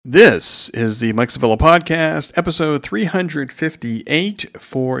This is the Mike Sevilla Podcast, episode 358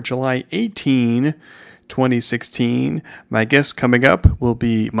 for July 18, 2016. My guest coming up will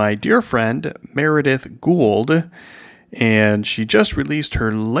be my dear friend, Meredith Gould, and she just released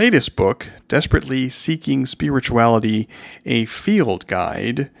her latest book, Desperately Seeking Spirituality, A Field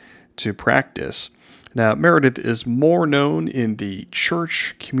Guide to Practice. Now, Meredith is more known in the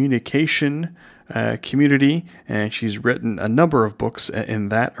church communication community, and she's written a number of books in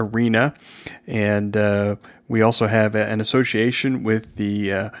that arena. And we also have an association with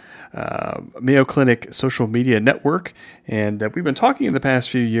the Mayo Clinic social media network, and we've been talking in the past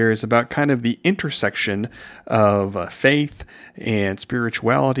few years about kind of the intersection of faith and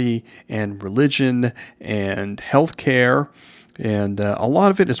spirituality and religion and healthcare. And a lot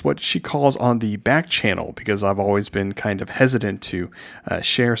of it is what she calls on the back channel, because I've always been kind of hesitant to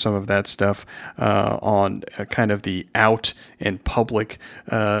share some of that stuff on kind of the out and public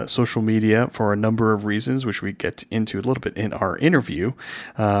social media for a number of reasons, which we get into a little bit in our interview.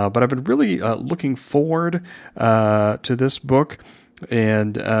 But I've been really looking forward to this book.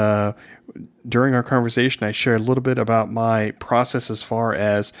 And during our conversation, I shared a little bit about my process as far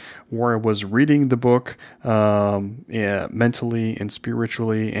as where I was reading the book mentally and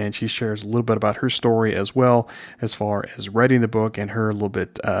spiritually, and she shares a little bit about her story as well as far as writing the book and her little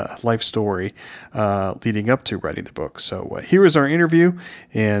bit life story leading up to writing the book. So here is our interview,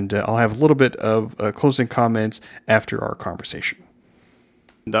 and I'll have a little bit of closing comments after our conversation.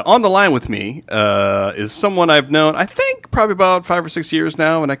 And, on the line with me is someone I've known, I think, probably about 5 or 6 years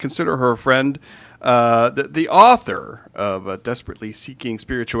now, and I consider her a friend, the author of Desperately Seeking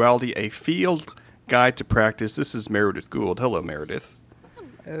Spirituality, A Field Guide to Practice. This is Meredith Gould. Hello, Meredith.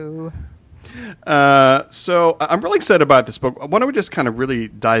 Hello. So I'm really excited about this book. Why don't we just kind of really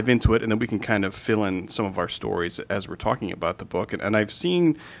dive into it, and then we can kind of fill in some of our stories as we're talking about the book. And I've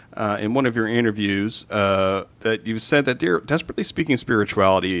seen in one of your interviews that you've said that Desperately Speaking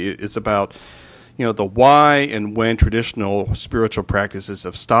Spirituality is about, you know, the why and when traditional spiritual practices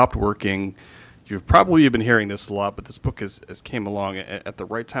have stopped working. You've probably been hearing this a lot, but this book has came along at the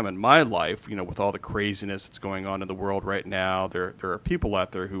right time in my life, you know, with all the craziness that's going on in the world right now. There are people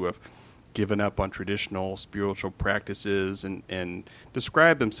out there who have given up on traditional spiritual practices and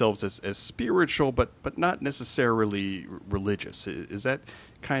describe themselves as spiritual, but not necessarily religious. Is that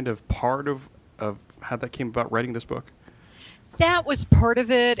kind of part of how that came about writing this book? That was part of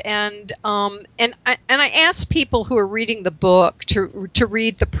it, and I asked people who are reading the book to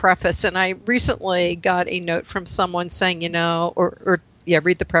read the preface, and I recently got a note from someone saying, you know,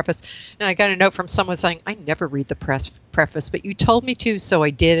 read the preface. And I got a note from someone saying, I never read the preface, but you told me to, so I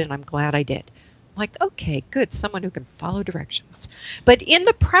did, and I'm glad I did. I'm like, okay, good, someone who can follow directions. But in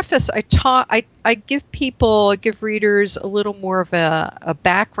the preface, I give readers a little more of a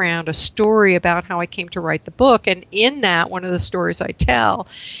background, a story about how I came to write the book. And in that, one of the stories I tell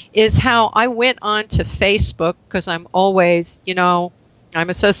is how I went on to Facebook, because I'm always, you know, I'm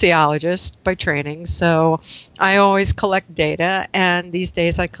a sociologist by training, so I always collect data, and these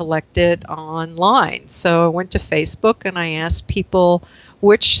days I collect it online. So I went to Facebook and I asked people,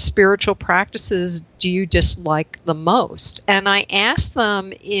 which spiritual practices do you dislike the most? And I asked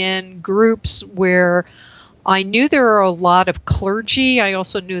them in groups where I knew there were a lot of clergy. I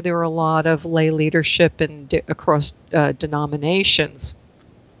also knew there were a lot of lay leadership across denominations.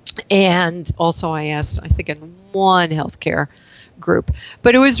 And also I asked, I think, in one healthcare group.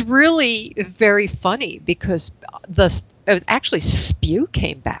 But it was really very funny because actually spew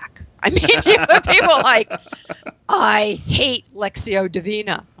came back. I mean, people like, I hate Lectio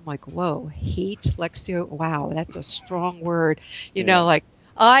Divina. I'm like, whoa, hate Lectio? Wow, that's a strong word. You know, like,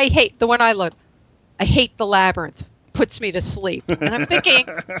 I hate the one I love. I hate the labyrinth. Puts me to sleep. And I'm thinking,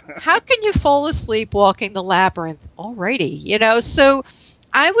 how can you fall asleep walking the labyrinth? Alrighty, you know, so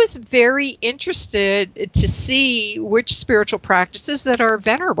I was very interested to see which spiritual practices that are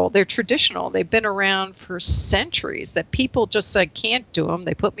venerable. They're traditional. They've been around for centuries, that people just said, can't do them.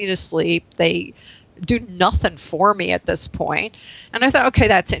 They put me to sleep. They do nothing for me at this point. And I thought, okay,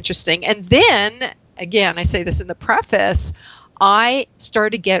 that's interesting. And then, again, I say this in the preface, I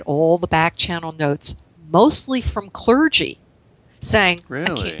started to get all the back channel notes, mostly from clergy, saying,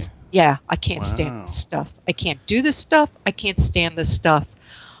 really? I can't stand this stuff. I can't do this stuff. I can't stand this stuff.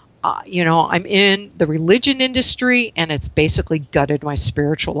 You know, I'm in the religion industry, and it's basically gutted my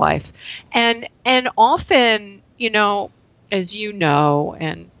spiritual life. And often, you know, as you know,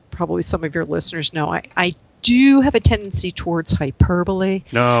 and probably some of your listeners know, I do have a tendency towards hyperbole.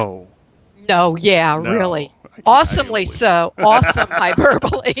 No, really. Awesomely so. Awesome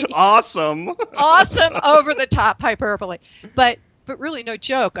hyperbole. Awesome. Awesome over the top hyperbole. But but really no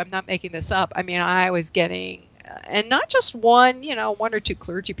joke, I'm not making this up. I mean, I was getting, and not just one, one or two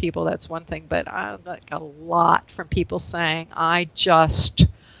clergy people, that's one thing, but I got a lot from people saying, I'm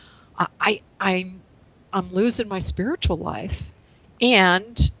losing my spiritual life,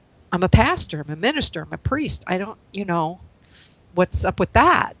 and I'm a pastor, I'm a minister, I'm a priest. I don't, what's up with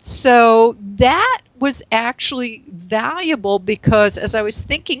that? So that was actually valuable, because as I was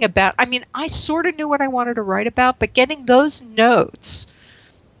thinking about, I sort of knew what I wanted to write about, but getting those notes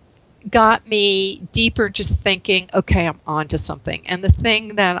got me deeper, just thinking, okay, I'm onto something. And the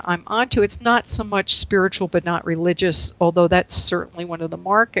thing that I'm onto, it's not so much spiritual but not religious, although that's certainly one of the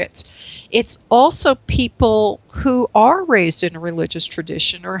markets. It's also people who are raised in a religious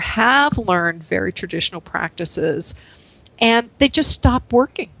tradition or have learned very traditional practices, and they just stop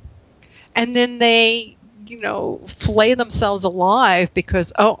working. And then they, flay themselves alive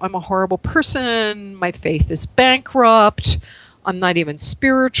because, I'm a horrible person, my faith is bankrupt, I'm not even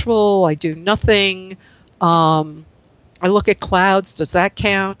spiritual, I do nothing, I look at clouds, does that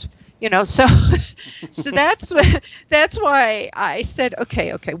count? So so that's why I said,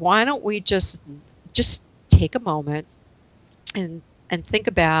 okay, why don't we just take a moment and think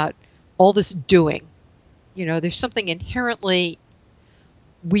about all this doing. There's something inherently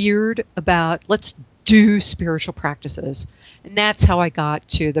weird about let's do spiritual practices. And that's how I got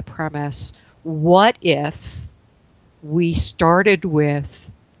to the premise, what if we started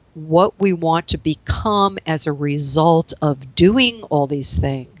with what we want to become as a result of doing all these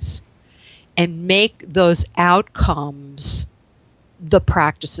things, and make those outcomes the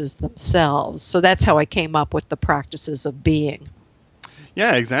practices themselves. So that's how I came up with the practices of being.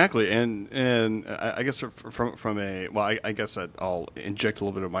 Yeah, exactly. And I guess from a, well, I guess that I'll inject a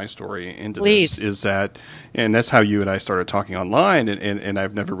little bit of my story into Please. This, is that, and that's how you and I started talking online, and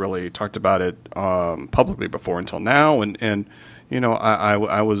I've never really talked about it publicly before until now. And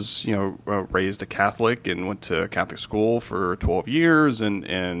I was, raised a Catholic and went to Catholic school for 12 years,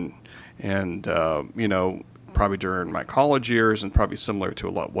 and probably during my college years, and probably similar to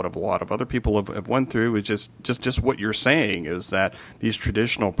what a lot of other people have went through, is just what you're saying, is that these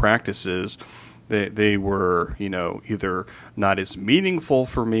traditional practices, they were, either not as meaningful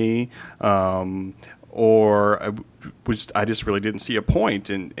for me, or I just really didn't see a point.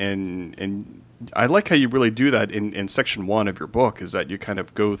 And I like how you really do that in section 1 of your book, is that you kind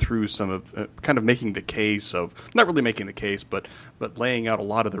of go through some of kind of making the case of, not really making the case, but laying out a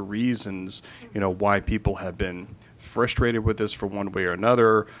lot of the reasons, why people have been frustrated with this for one way or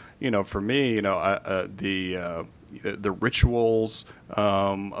another. For me, the rituals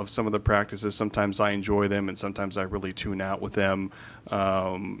of some of the practices, sometimes I enjoy them and sometimes I really tune out with them.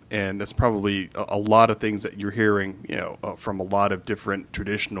 And that's probably a lot of things that you're hearing, from a lot of different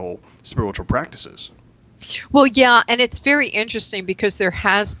traditional spiritual practices. Well, yeah, and it's very interesting because there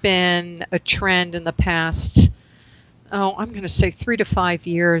has been a trend in the past, I'm going to say 3 to 5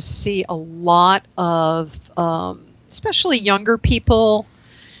 years, see a lot of, especially younger people,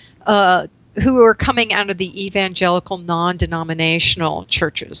 who are coming out of the evangelical non-denominational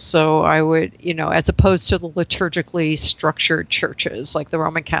churches. So I would, as opposed to the liturgically structured churches like the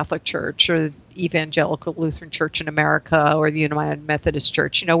Roman Catholic Church or the Evangelical Lutheran Church in America or the United Methodist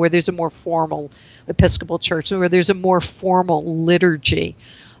Church, where there's a more formal Episcopal Church, where there's a more formal liturgy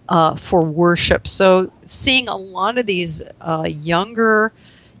for worship. So seeing a lot of these younger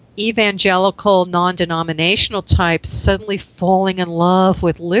evangelical non-denominational types suddenly falling in love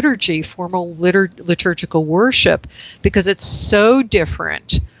with liturgy, formal liturgical worship, because it's so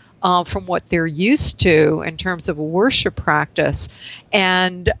different from what they're used to in terms of a worship practice.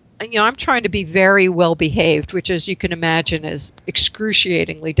 And I'm trying to be very well behaved, which, as you can imagine, is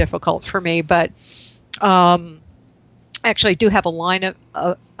excruciatingly difficult for me. But actually, I do have a line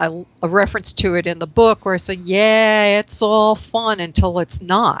of a reference to it in the book where I say, yeah, it's all fun until it's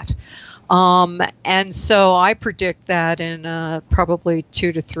not. And so I predict that in probably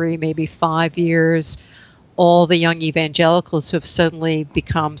 2 to 3, maybe 5 years, all the young evangelicals who have suddenly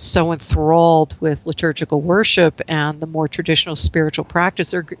become so enthralled with liturgical worship and the more traditional spiritual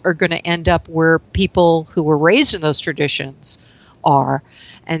practice are going to end up where people who were raised in those traditions are,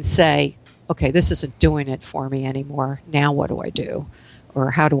 and say, okay, this isn't doing it for me anymore. Now what do I do? Or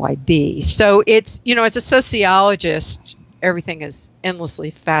how do I be? So it's, as a sociologist, everything is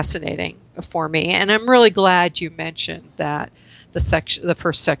endlessly fascinating for me. And I'm really glad you mentioned that the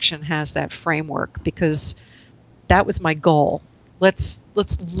first section has that framework, because that was my goal. Let's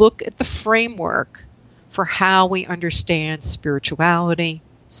look at the framework for how we understand spirituality,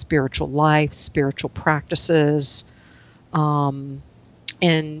 spiritual life, spiritual practices, and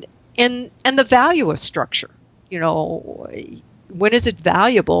the value of structure. is it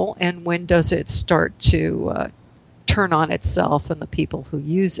valuable, and when does it start to turn on itself and the people who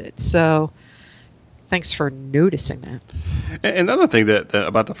use it? So thanks for noticing that. And another thing that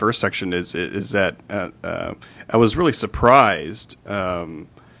about the first section is that I was really surprised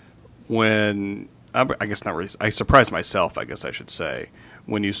when, I guess not really, I surprised myself, I guess I should say,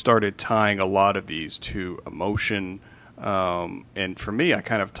 when you started tying a lot of these to emotion. And for me, I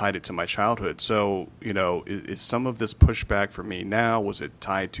kind of tied it to my childhood. So, is some of this pushback for me now, was it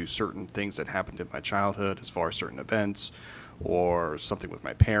tied to certain things that happened in my childhood as far as certain events, or something with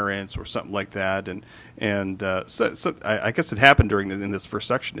my parents, or something like that? So I guess it happened in this first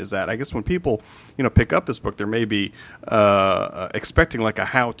section, is that I guess when people, pick up this book, they're maybe expecting like a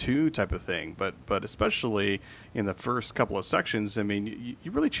how-to type of thing, but especially in the first couple of sections, I mean,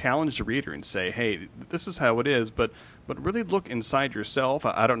 you really challenge the reader and say, hey, this is how it is, but really look inside yourself.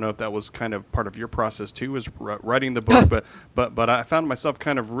 I don't know if that was kind of part of your process too, is writing the book, but I found myself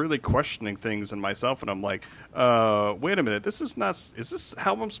kind of really questioning things in myself, and I'm like, wait a minute, is this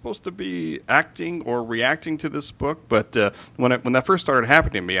how I'm supposed to be acting or reacting to this book? But when that first started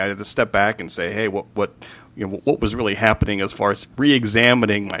happening to me, I had to step back and say, hey, what was really happening as far as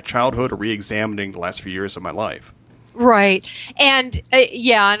re-examining my childhood or re-examining the last few years of my life. Right. And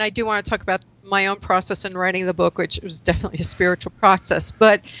and I do want to talk about my own process in writing the book, which was definitely a spiritual process.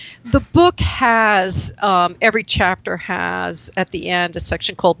 But the book has, every chapter has at the end a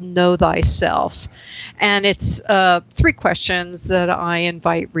section called Know Thyself. And it's 3 questions that I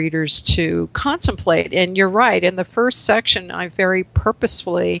invite readers to contemplate. And you're right. In the first section, I very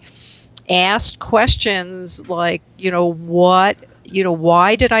purposefully asked questions like, why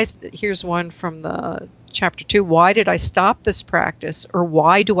did I, here's one from the Chapter 2, why did I stop this practice, or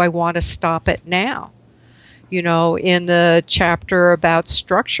why do I want to stop it now? In the chapter about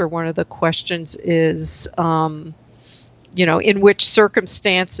structure, one of the questions is, in which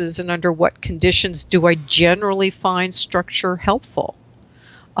circumstances and under what conditions do I generally find structure helpful?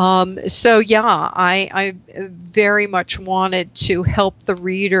 I very much wanted to help the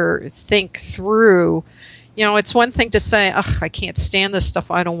reader think through. It's one thing to say, I can't stand this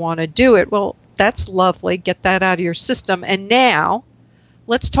stuff, I don't want to do it. Well, that's lovely. Get that out of your system. And now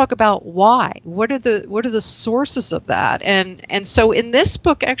let's talk about why. What are the sources of that? And so in this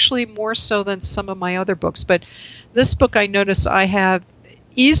book, actually more so than some of my other books, but this book, I notice I have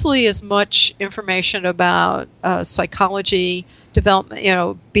easily as much information about psychology, development,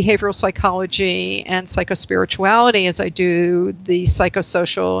 behavioral psychology and psychospirituality as I do the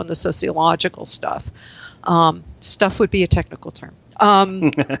psychosocial and the sociological stuff. Stuff would be a technical term.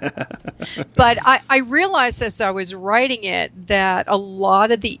 But I realized as I was writing it that a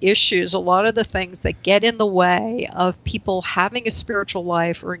lot of the issues, a lot of the things that get in the way of people having a spiritual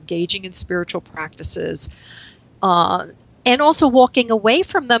life or engaging in spiritual practices, and also walking away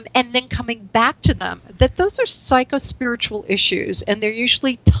from them and then coming back to them, that those are psychospiritual issues, and they're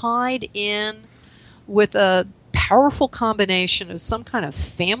usually tied in with a powerful combination of some kind of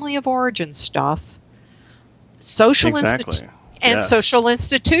family of origin stuff, social social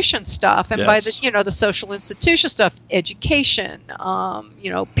institution stuff, and by the the social institution stuff, education,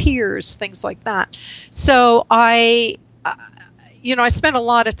 peers, things like that. So I spent a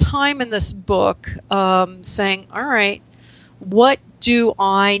lot of time in this book saying, all right, what do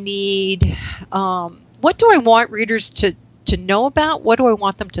I need? What do I want readers to know about? What do I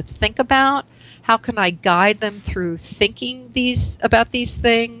want them to think about? How can I guide them through thinking about these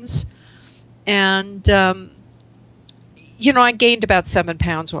things? And I gained about 7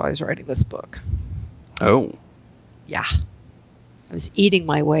 pounds while I was writing this book. Oh. Yeah. I was eating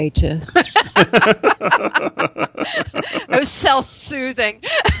my way to... I was self-soothing.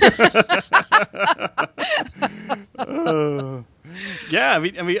 Yeah, I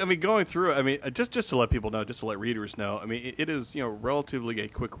mean, going through it, just to let people know, just to let readers know, I mean, it is, relatively a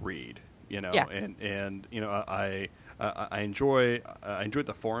quick read, Yeah. and I enjoy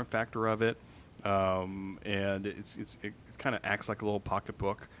the form factor of it. And it kind of acts like a little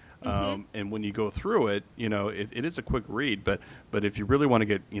pocketbook. And when you go through it, it is a quick read, but if you really want to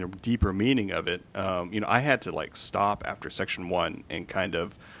get, deeper meaning of it, I had to stop after section 1 and kind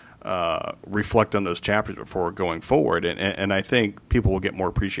of, reflect on those chapters before going forward. And I think people will get more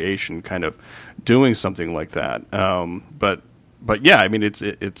appreciation kind of doing something like that. But yeah, I mean, it's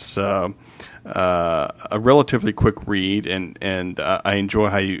a relatively quick read, and I enjoy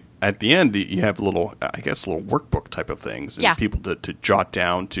how you, at the end, you have little workbook type of things, and people to jot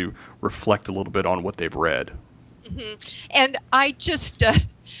down, to reflect a little bit on what they've read. And I just,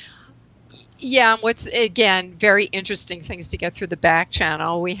 Yeah, what's, again, very interesting things to get through the back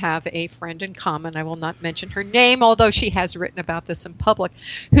channel. We have a friend in common, I will not mention her name, although she has written about this in public,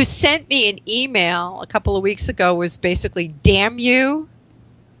 who sent me an email a couple of weeks ago, was basically, damn you,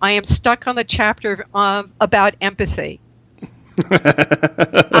 I am stuck on the chapter about empathy.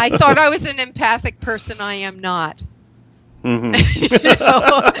 I thought I was an empathic person. I am not. Mm-hmm. And,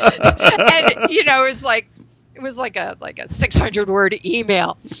 it was like a 600-word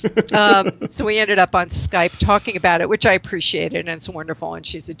email. So we ended up on Skype talking about it, which I appreciated, and it's wonderful. And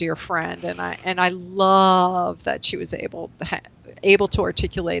she's a dear friend, and I love that she was able to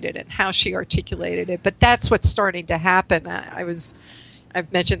articulate it and how she articulated it. But that's what's starting to happen.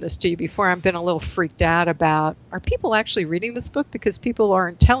 I've mentioned this to you before. I've been a little freaked out about, are people actually reading this book? Because people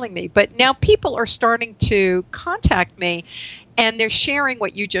aren't telling me. But now people are starting to contact me, and they're sharing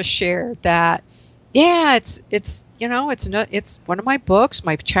what you just shared. That, yeah, it's one of my books.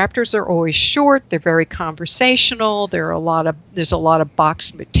 My chapters are always short. They're very conversational. There's a lot of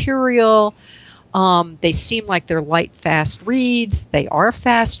boxed material. They seem like they're light, fast reads. They are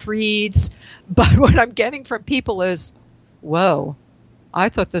fast reads. But what I'm getting from people is, whoa, I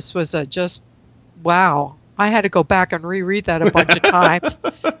thought this was wow. I had to go back and reread that a bunch of times.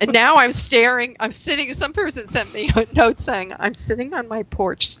 And now some person sent me a note saying, I'm sitting on my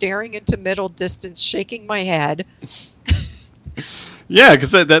porch staring into middle distance, shaking my head. Yeah,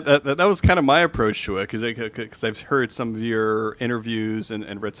 because that was kind of my approach to it, because I've heard some of your interviews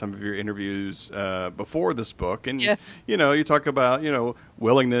and read some of your interviews before this book, and yeah. You talk about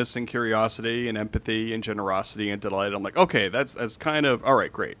willingness and curiosity and empathy and generosity and delight. I'm like, okay, that's kind of all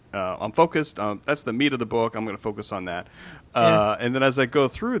right, great. I'm focused. That's the meat of the book. I'm going to focus on that. And then as I go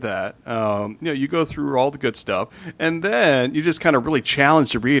through that, you go through all the good stuff, and then you just kind of really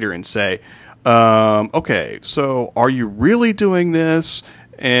challenge the reader and say, okay, so are you really doing this?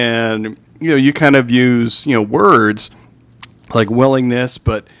 And, you kind of use, words like willingness,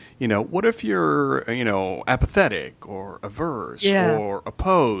 but, what if you're, apathetic or averse or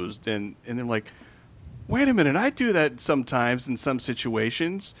opposed? And they're like, wait a minute, I do that sometimes in some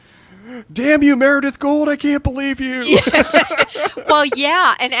situations. Damn you, Meredith Gould, I can't believe you. Yeah. Well,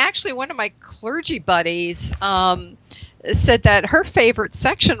 yeah, and actually one of my clergy buddies said that her favorite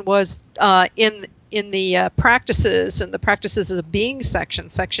section was in the practices and the practices of being section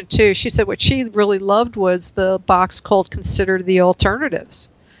 2. She said what she really loved was the box called Consider the Alternatives.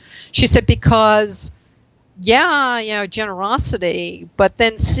 She said because, generosity, but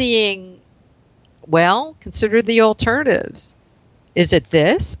then seeing, consider the alternatives. Is it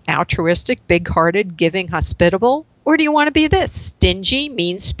this, altruistic, big-hearted, giving, hospitable? Or do you want to be this, stingy,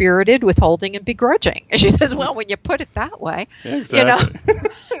 mean-spirited, withholding, and begrudging? And she says, well, when you put it that way, exactly.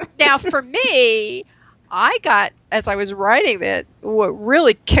 Now, for me, I got, as I was writing it, what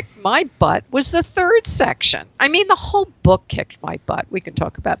really kicked my butt was the third section. I mean, the whole book kicked my butt. We can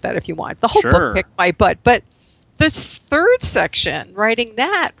talk about that if you want. The whole book kicked my butt. But this third section, writing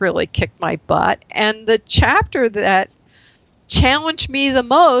that really kicked my butt. And the chapter that challenged me the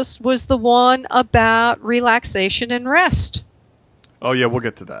most was the one about relaxation and rest. Oh yeah, we'll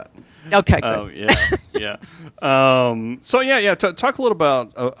get to that. Okay, good. Yeah. Talk a little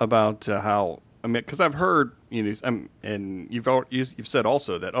about how, I mean, because I've heard, and you've said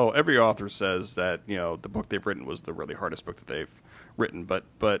also that every author says that the book they've written was the really hardest book that they've written, but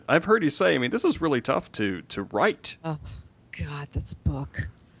I've heard you say, I mean, this is really tough to write. Oh God, this book.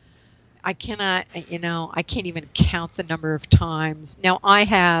 I cannot, I can't even count the number of times. Now, I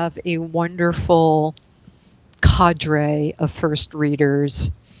have a wonderful cadre of first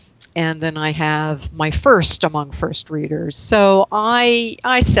readers, and then I have my first among first readers. So I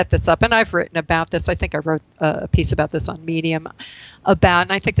set this up, and I've written about this. I think I wrote a piece about this on Medium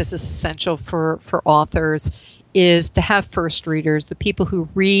and I think this is essential for authors, is to have first readers, the people who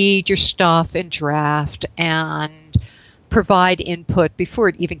read your stuff in draft and provide input before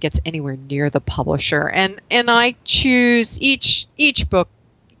it even gets anywhere near the publisher. And I choose each of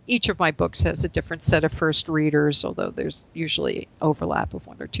my books has a different set of first readers, although there's usually overlap of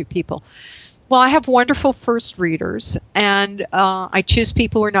one or two people. Well, I have wonderful first readers, and I choose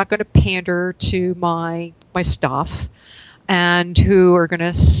people who are not going to pander to my stuff and who are going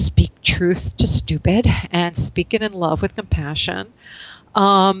to speak truth to stupid and speak it in love with compassion.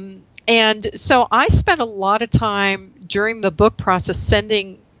 And so I spent a lot of time during the book process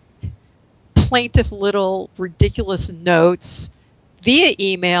sending plaintive little ridiculous notes via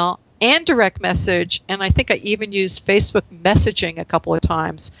email and direct message, and I think I even used Facebook messaging a couple of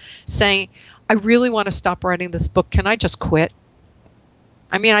times, saying, I really want to stop writing this book. Can I just quit?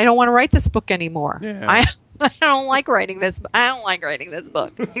 I mean, I don't want to write this book anymore. Yeah. I don't like writing this. I don't like writing this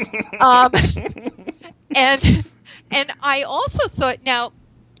book. Um, and I also thought, now,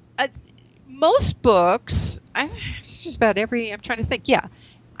 most books, just about every, I'm trying to think, yeah,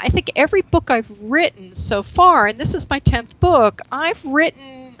 I think every book I've written so far, and this is my 10th book, I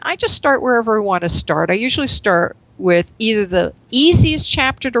just start wherever I want to start. I usually start with either the easiest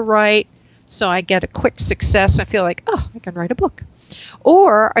chapter to write, so I get a quick success. I feel like, oh, I can write a book.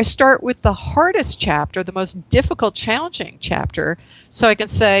 Or I start with the hardest chapter, the most difficult, challenging chapter, so I can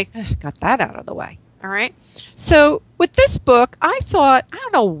say, got that out of the way. All right. So with this book, I thought, I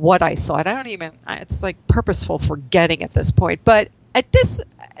don't know what I thought. It's like purposeful forgetting at this point. But at this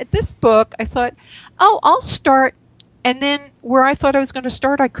book, I thought, oh, I'll start. And then where I thought I was going to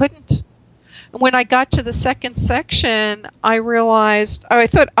start, I couldn't. When I got to the second section, I realized, I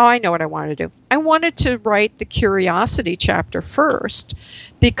thought, I know what I wanted to do. I wanted to write the curiosity chapter first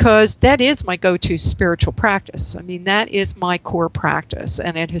because that is my go-to spiritual practice. I mean, that is my core practice,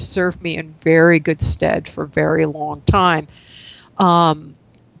 and it has served me in very good stead for a very long time.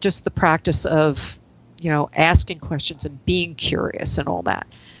 Just the practice of, asking questions and being curious and all that.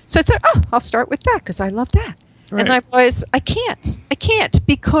 So I thought, oh, I'll start with that because I love that. Right. And I can't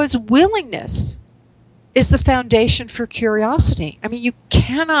because willingness is the foundation for curiosity. I mean, you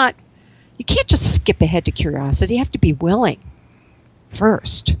can't just skip ahead to curiosity. You have to be willing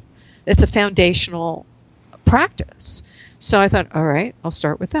first. It's a foundational practice. So I thought, all right, I'll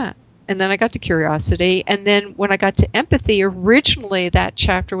start with that. And then I got to curiosity. And then when I got to empathy, originally that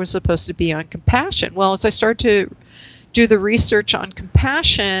chapter was supposed to be on compassion. Well, as I started to do the research on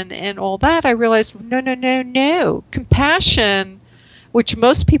compassion and all that, I realized, no. Compassion, which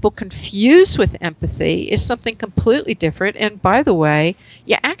most people confuse with empathy, is something completely different. And by the way,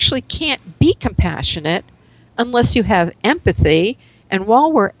 you actually can't be compassionate unless you have empathy. And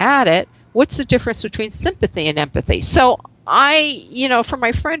while we're at it, what's the difference between sympathy and empathy? So for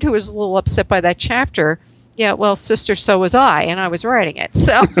my friend who was a little upset by that chapter, yeah, well, sister, so was I, and I was writing it.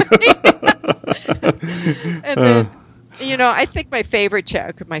 So, and then, I think my favorite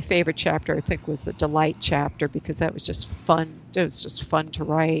chapter, I think, was the delight chapter, because that was just fun. It was just fun to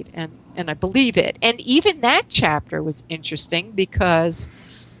write, and I believe it. And even that chapter was interesting because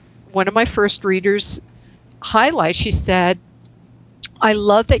one of my first readers she said, I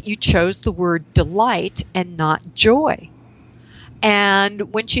love that you chose the word delight and not joy.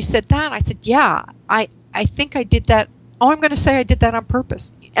 And when she said that, I said, yeah, I think I did that. Oh, I'm going to say I did that on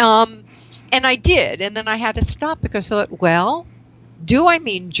purpose. And I did. And then I had to stop because I thought, well, do I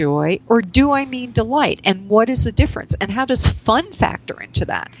mean joy or do I mean delight? And what is the difference? And how does fun factor into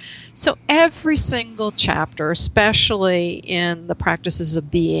that? So every single chapter, especially in the practices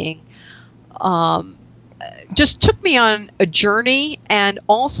of being, just took me on a journey and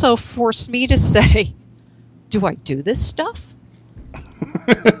also forced me to say, do I do this stuff?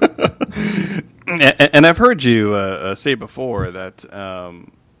 And I've heard you say before that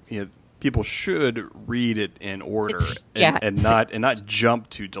people should read it in order and not jump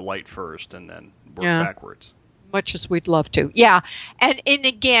to delight first and then work backwards. Much as we'd love to, yeah. And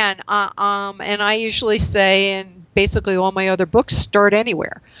again, and I usually say, and basically all my other books start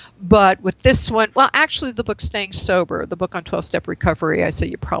anywhere, but with this one, well, actually, the book Staying Sober, the book on 12-step recovery, I say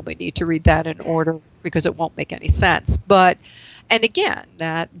you probably need to read that in order because it won't make any sense. And again,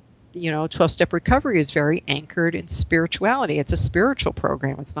 that 12-step recovery is very anchored in spirituality. It's a spiritual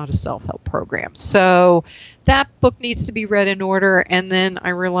program. It's not a self-help program. So that book needs to be read in order. And then I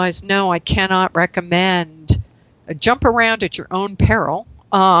realized, no, I cannot recommend a jump around at your own peril.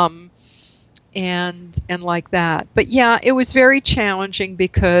 And like that. But yeah, it was very challenging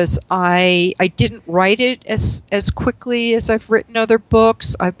because I didn't write it as quickly as I've written other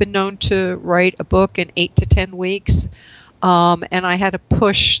books. I've been known to write a book in 8 to 10 weeks. And I had to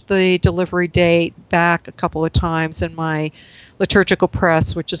push the delivery date back a couple of times, and my Liturgical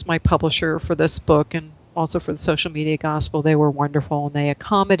Press, which is my publisher for this book and also for the Social Media Gospel, they were wonderful and they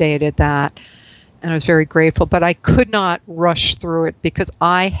accommodated that. And I was very grateful, but I could not rush through it because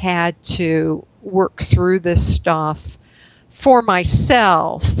I had to work through this stuff for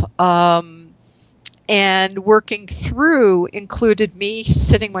myself. And working through included me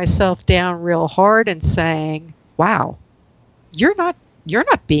sitting myself down real hard and saying, wow, you're not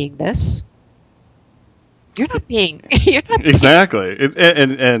being this. You're not being exactly.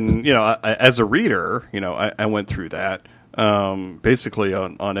 And as a reader, I went through that basically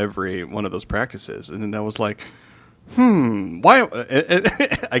on every one of those practices, and then I was like, Why?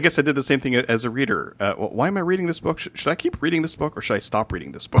 I guess I did the same thing as a reader. Why am I reading this book? Should I keep reading this book, or should I stop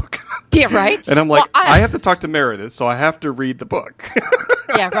reading this book? Yeah, right. And I'm like, well, I have to talk to Meredith, so I have to read the book.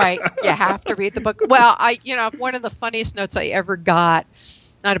 Yeah, right. You have to read the book. Well, one of the funniest notes I ever got,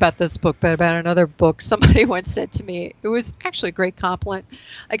 not about this book, but about another book, somebody once said to me, it was actually a great compliment.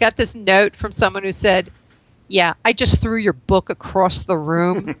 I got this note from someone who said, yeah, I just threw your book across the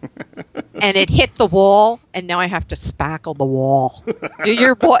room and it hit the wall, and now I have to spackle the wall.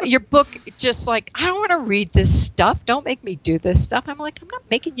 Your book, just like, I don't want to read this stuff. Don't make me do this stuff. I'm like, I'm not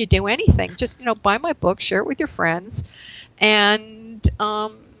making you do anything. Just, buy my book, share it with your friends. And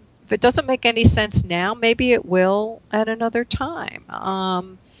if it doesn't make any sense now, maybe it will at another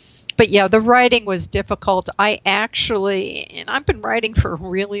time. But yeah, the writing was difficult. And I've been writing for a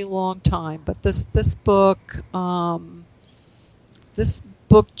really long time, but this book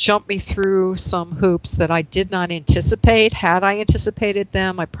jumped me through some hoops that I did not anticipate. Had I anticipated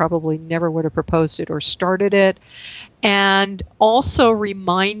them, I probably never would have proposed it or started it. And also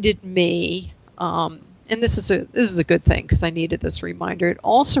reminded me, and this is a good thing because I needed this reminder. It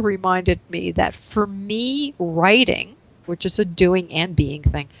also reminded me that for me, writing, which is a doing and being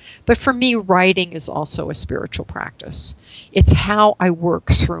thing, but for me, writing is also a spiritual practice. It's how I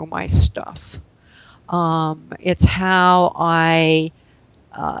work through my stuff. It's how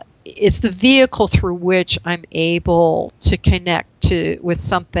it's the vehicle through which I'm able to connect with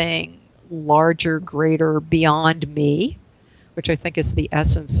something larger, greater, beyond me, which I think is the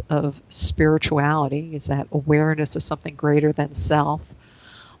essence of spirituality, is that awareness of something greater than self.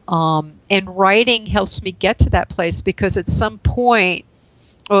 And writing helps me get to that place because at some point,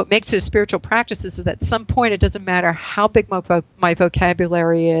 what makes it a spiritual practice is that at some point it doesn't matter how big my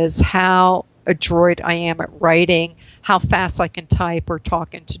vocabulary is, how adroit I am at writing, how fast I can type or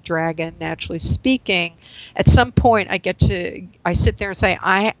talk into Dragon, naturally speaking. At some point I sit there and say,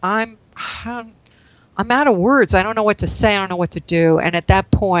 I'm out of words. I don't know what to say. I don't know what to do. And at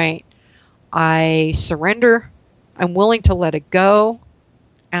that point, I surrender. I'm willing to let it go.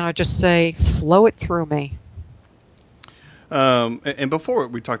 And I just say, flow it through me. And before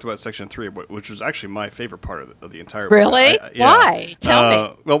we talked about Section 3, which was actually my favorite part of the entire book. Really? Why? Tell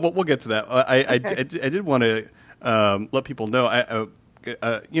me. Well, we'll get to that. I did want to let people know.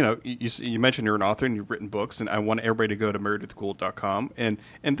 You mentioned you're an author and you've written books, and I want everybody to go to meredithgould.com. And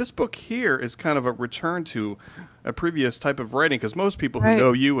this book here is kind of a return to a previous type of writing, because most people who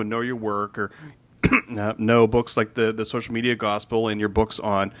know you and know your work or know books like the Social Media Gospel and your books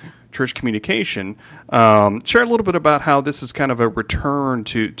on church communication. Share a little bit about how this is kind of a return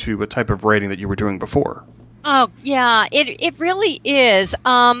to a type of writing that you were doing before. Oh, yeah, it really is.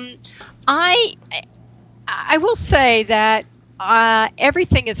 I will say that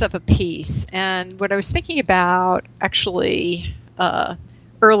everything is of a piece. And what I was thinking about actually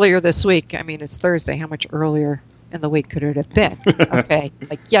earlier this week, I mean, it's Thursday, how much earlier in the week could it have been? Okay,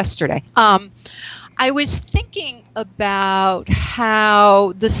 like yesterday. I was thinking about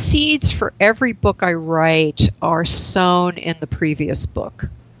how the seeds for every book I write are sown in the previous book.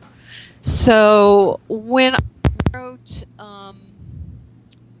 So when I wrote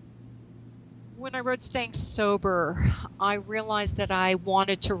Staying Sober, I realized that I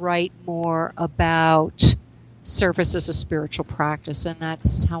wanted to write more about service as a spiritual practice, and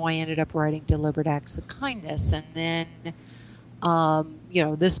that's how I ended up writing Deliberate Acts of Kindness. And then,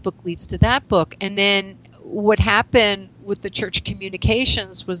 this book leads to that book. And then what happened with the church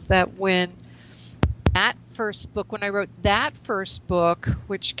communications was that when I wrote that first book,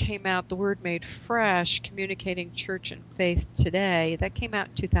 which came out, The Word Made Fresh, Communicating Church and Faith Today, that came out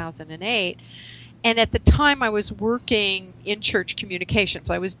in 2008. And at the time I was working in church communications.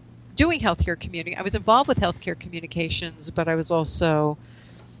 I was doing healthcare community. I was involved with healthcare communications, but I was also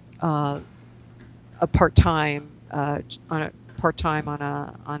a part-time on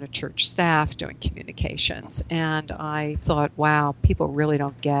a church staff doing communications. And I thought, wow, people really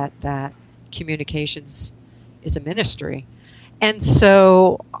don't get that communications is a ministry. And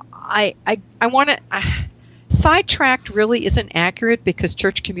so I want to sidetracked really isn't accurate, because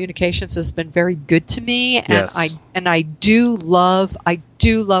church communications has been very good to me, and yes. I do love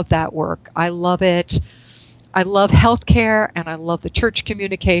that work. I love it. I love healthcare, and I love the church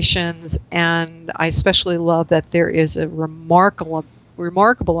communications, and I especially love that there is a remarkable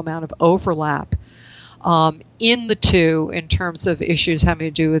amount of overlap in the two in terms of issues having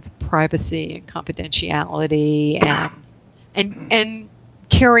to do with privacy and confidentiality and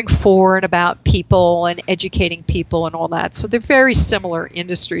caring for and about people and educating people and all that. So they're very similar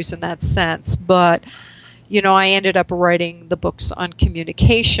industries in that sense. But, I ended up writing the books on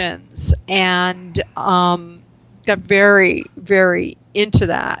communications. And got very, very into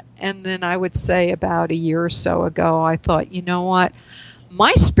that. And then I would say about a year or so ago, I thought, you know what?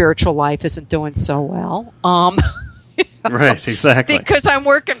 My spiritual life isn't doing so well. Right, exactly. Because I'm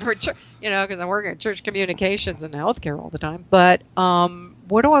working for church, because I'm working at church communications and healthcare all the time. But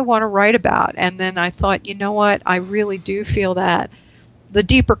what do I want to write about? And then I thought, you know what? I really do feel that the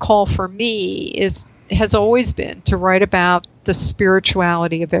deeper call for me has always been to write about the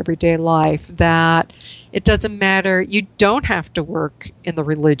spirituality of everyday life, that it doesn't matter. You don't have to work in the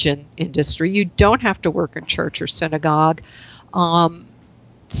religion industry. You don't have to work in church or synagogue.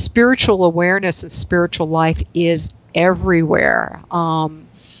 Spiritual awareness and spiritual life is everywhere.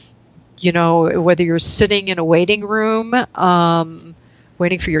 Whether you're sitting in a waiting room,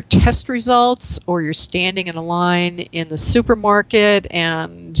 waiting for your test results, or you're standing in a line in the supermarket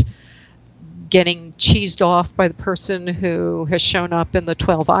and getting cheesed off by the person who has shown up in the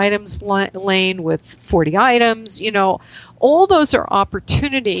 12 items lane with 40 items, all those are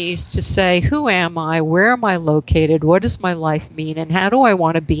opportunities to say, who am I? Where am I located? What does my life mean? And how do I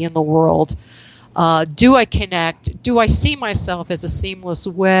want to be in the world? Do I connect? Do I see myself as a seamless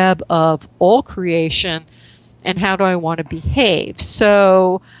web of all creation? And how do I want to behave?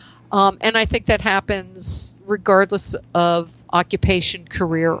 So, and I think that happens regardless of occupation,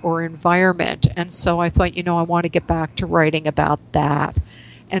 career, or environment. And so I thought, I want to get back to writing about that.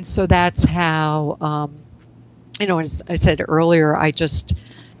 And so that's how, as I said earlier,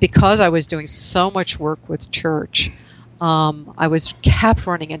 because I was doing so much work with church, I kept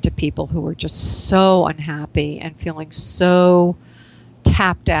running into people who were just so unhappy and feeling so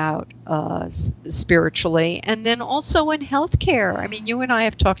tapped out spiritually. And then also in healthcare. I mean, you and I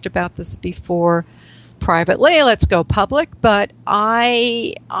have talked about this before privately. Let's go public. But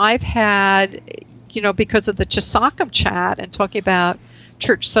I've had, because of the Chisakam chat and talking about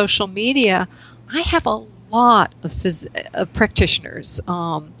church social media, I have a lot of practitioners,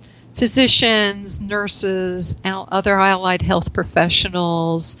 physicians, nurses, other allied health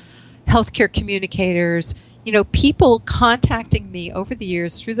professionals, healthcare communicators, people contacting me over the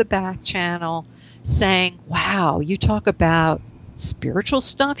years through the back channel saying, wow, you talk about spiritual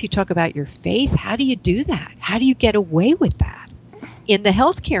stuff, you talk about your faith. How do you do that? How do you get away with that in the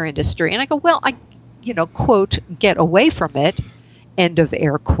healthcare industry? And I go, well, I, quote, get away from it, end of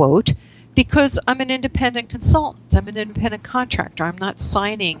air quote, because I'm an independent consultant. I'm an independent contractor. I'm not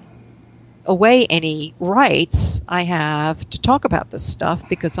signing away any rights I have to talk about this stuff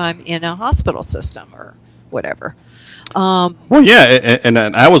because I'm in a hospital system or whatever. Well, yeah, and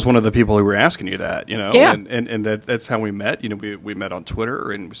I was one of the people who were asking you that, Yeah. and that's how we met. We met on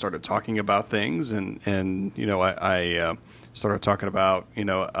Twitter and we started talking about things, and I started talking about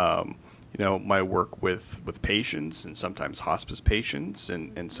my work with patients, and sometimes hospice patients,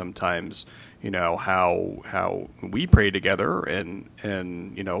 and sometimes how we pray together, and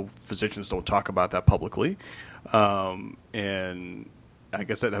physicians don't talk about that publicly, and I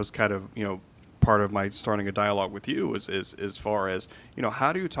guess that was kind of part of my starting a dialogue with you is as far as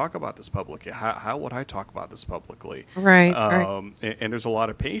how do you talk about this publicly? How would I talk about this publicly? Right. And there's a lot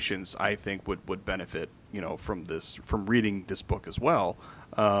of patients I think would benefit from reading this book as well,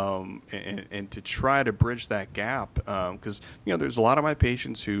 and to try to bridge that gap, because there's a lot of my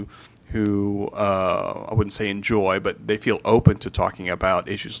patients who I wouldn't say enjoy, but they feel open to talking about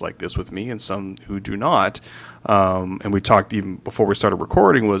issues like this with me, and some who do not. And we talked even before we started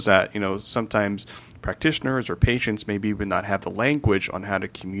recording was that, sometimes practitioners or patients maybe even not have the language on how to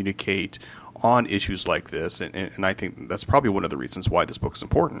communicate on issues like this. And I think that's probably one of the reasons why this book is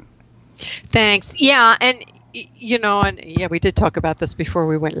important. Thanks. Yeah. And, we did talk about this before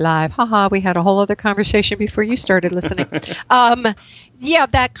we went live. We had a whole other conversation before you started listening.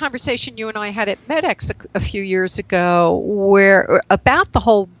 That conversation you and I had at MedX a few years ago, where about the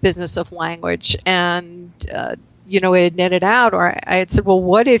whole business of language, and it had netted out, or I had said, well,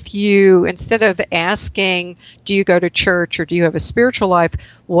 what if you, instead of asking, do you go to church or do you have a spiritual life,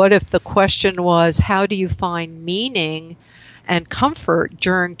 what if the question was, how do you find meaning and comfort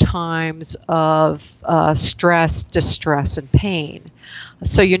during times of stress, distress, and pain?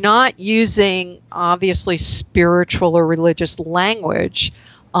 So you're not using, obviously, spiritual or religious language,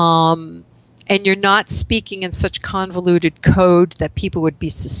 and you're not speaking in such convoluted code that people would be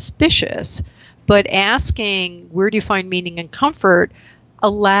suspicious, but asking, where do you find meaning and comfort,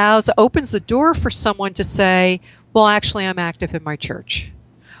 opens the door for someone to say, well, actually, I'm active in my church.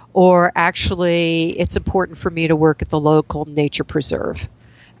 Or actually, it's important for me to work at the local nature preserve.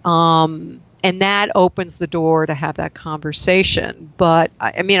 And that opens the door to have that conversation. But,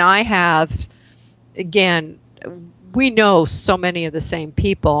 I have, again, we know so many of the same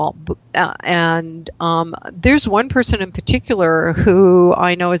people, and there's one person in particular who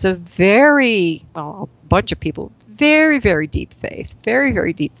I know is a bunch of people, very, very deep faith,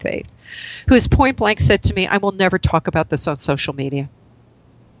 who has point blank said to me, I will never talk about this on social media.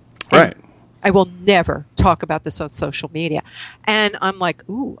 Right. And I will never talk about this on social media. And I'm like,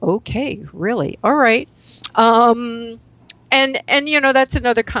 ooh, okay, really? All right. And that's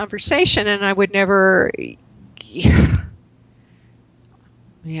another conversation, and I would never...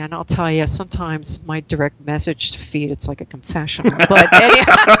 Man, I'll tell you, sometimes my direct message feed, it's like a confessional. But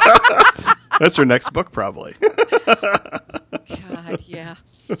anyhow. That's your next book, probably. God, yeah.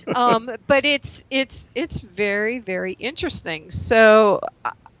 But it's very, very interesting. So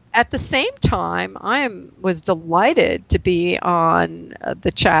at the same time, was delighted to be on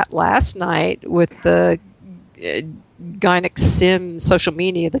the chat last night with the Gynic Sim social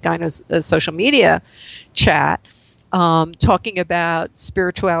media, the Gyno social media chat, talking about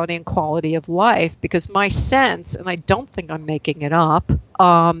spirituality and quality of life, because my sense, and I don't think I'm making it up,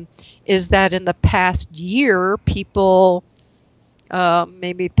 is that in the past year, people,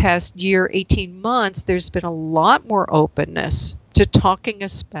 maybe past year, 18 months, there's been a lot more openness to talking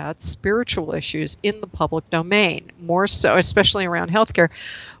about spiritual issues in the public domain, more so, especially around healthcare,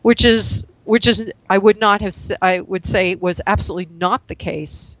 which is I would say was absolutely not the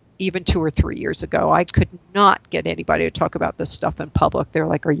case even 2 or 3 years ago. I could not get anybody to talk about this stuff in public. They're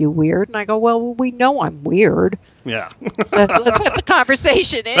like, "Are you weird?" And I go, "Well, we know I'm weird." Yeah. Let's have the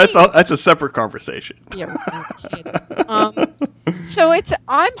conversation. Anyway. That's a separate conversation. Yeah. So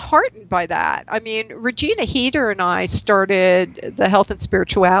I'm heartened by that. I mean, Regina Heater and I started the Health and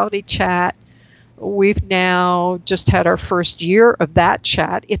Spirituality chat. We've now just had our first year of that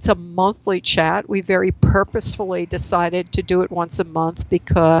chat. It's a monthly chat. We very purposefully decided to do it once a month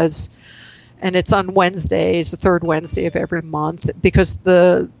and it's on Wednesdays, the third Wednesday of every month, because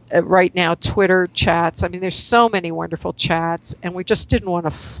right now Twitter chats, I mean, there's so many wonderful chats, and we just didn't want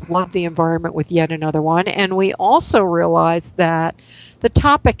to flood the environment with yet another one. And we also realized that the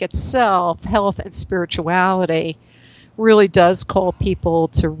topic itself, health and spirituality, really does call people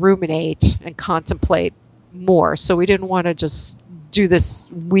to ruminate and contemplate more. So we didn't want to just do this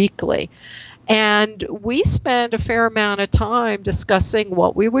weekly. And we spent a fair amount of time discussing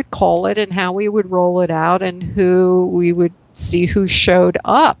what we would call it and how we would roll it out and who we would see who showed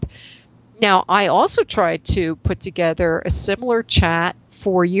up. Now, I also tried to put together a similar chat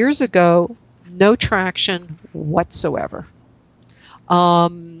 4 years ago, no traction whatsoever.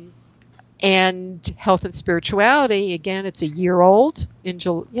 And health and spirituality, again, it's a year old in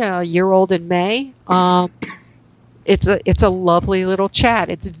May. It's a lovely little chat.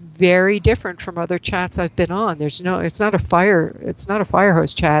 It's very different from other chats I've been on. It's not a fire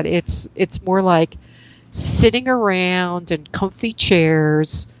hose chat. It's more like sitting around in comfy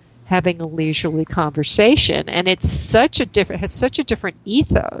chairs, having a leisurely conversation, and has such a different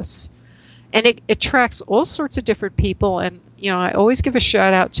ethos, and it attracts all sorts of different people. And I always give a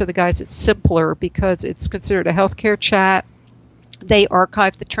shout out to the guys at Simpler, because it's considered a healthcare chat. They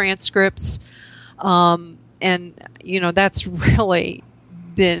archive the transcripts, and that's really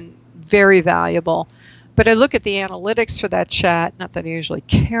been very valuable. But I look at the analytics for that chat, not that I usually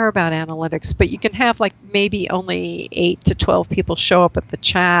care about analytics, but you can have like maybe only 8 to 12 people show up at the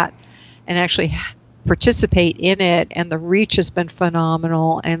chat and actually participate in it, and the reach has been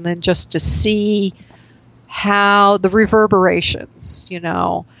phenomenal. And then just to see how the reverberations,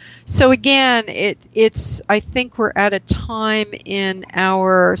 So again, I think we're at a time in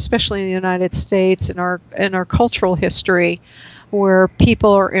especially in the United States, in our cultural history, where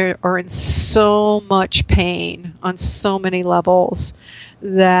people are in so much pain on so many levels,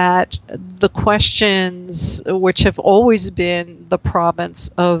 that the questions, which have always been the province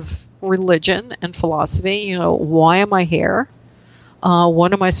of religion and philosophy, why am I here?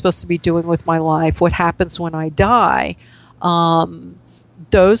 What am I supposed to be doing with my life? What happens when I die?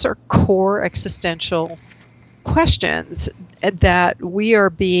 Those are core existential questions that we are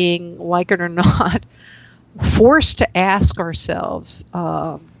being, like it or not, forced to ask ourselves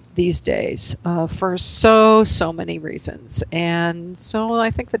these days for so many reasons. And so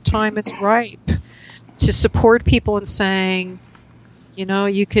I think the time is ripe to support people in saying,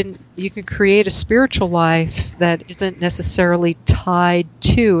 you can create a spiritual life that isn't necessarily tied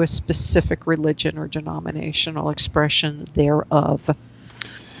to a specific religion or denominational expression thereof.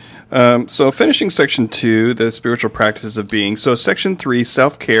 So finishing section 2, the spiritual practices of being. So section 3,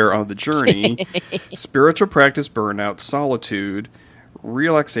 self-care on the journey, spiritual practice, burnout, solitude,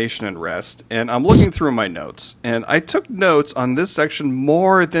 relaxation, and rest. And I'm looking through my notes, and I took notes on this section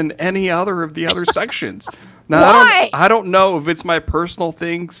more than any other of the other sections. Now, Why? I don't know if it's my personal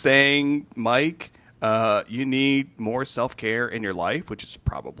thing saying, Mike, you need more self-care in your life, which is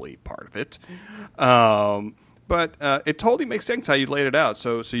probably part of it. But it totally makes sense how you laid it out.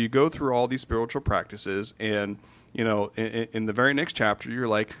 So you go through all these spiritual practices, and in the very next chapter, you're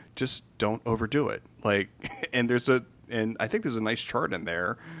like, just don't overdo it. Like, and I think there's a nice chart in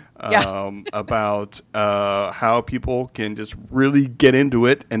there about how people can just really get into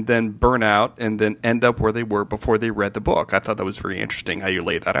it and then burn out and then end up where they were before they read the book. I thought that was very interesting how you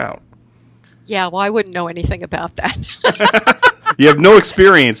laid that out. Yeah, well, I wouldn't know anything about that. You have no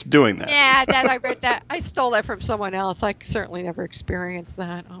experience doing that. Yeah, that I read that. I stole that from someone else. I certainly never experienced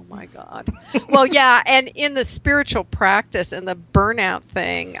that. Oh, my God. Well, yeah, and in the spiritual practice and the burnout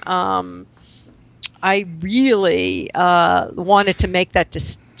thing, I really wanted to make that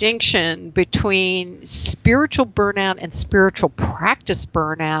distinction between spiritual burnout and spiritual practice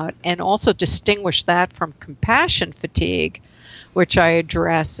burnout, and also distinguish that from compassion fatigue, which I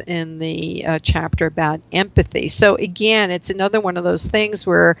address in the chapter about empathy. So again, it's another one of those things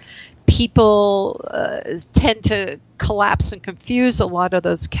where people tend to collapse and confuse a lot of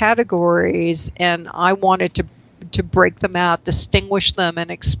those categories, and I wanted to break them out, distinguish them,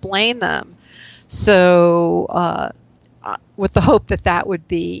 and explain them. So with the hope that would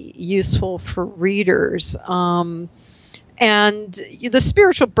be useful for readers. And the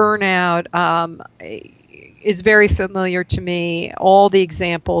spiritual burnout is very familiar to me. All the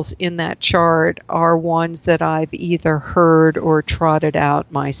examples in that chart are ones that I've either heard or trotted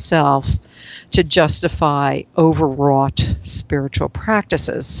out myself to justify overwrought spiritual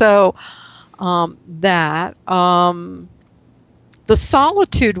practices. So the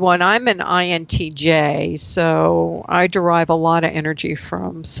solitude one, I'm an INTJ, so I derive a lot of energy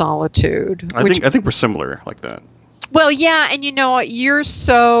from solitude. I think we're similar like that. Well, yeah, and you're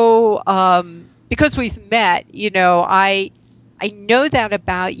so because we've met, I know that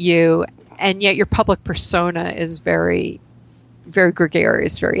about you, and yet your public persona is very, very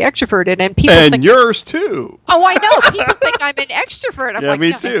gregarious, very extroverted, and people think yours too. Oh, I know. People think I'm an extrovert. I'm yeah, like,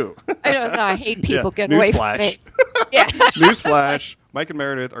 me no, too. I don't know. I hate people. Yeah. Get away from me. Yeah. Newsflash. Mike and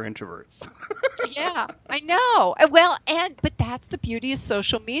Meredith are introverts. Yeah, I know. Well, but that's the beauty of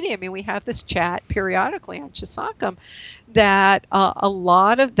social media. I mean, we have this chat periodically on Chisakam that a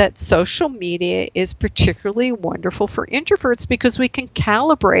lot of that social media is particularly wonderful for introverts because we can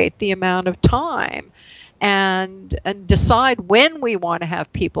calibrate the amount of time and decide when we want to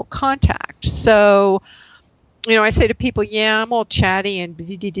have people contact. So, I say to people, yeah, I'm all chatty and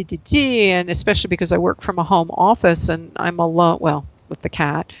and especially because I work from a home office and I'm alone, well, with the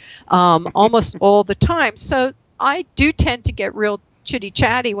cat, almost all the time. So I do tend to get real chitty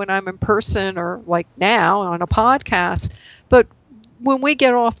chatty when I'm in person or like now on a podcast. But when we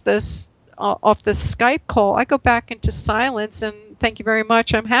get off this Skype call, I go back into silence, and thank you very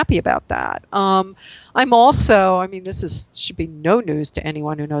much. I'm happy about that. I'm also, this should be no news to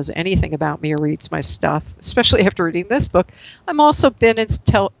anyone who knows anything about me or reads my stuff, especially after reading this book. I'm also been in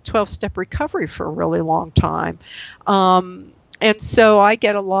 12-step recovery for a really long time. And so I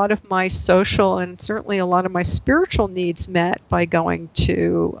get a lot of my social and certainly a lot of my spiritual needs met by going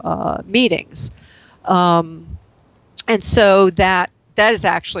to meetings. And so that has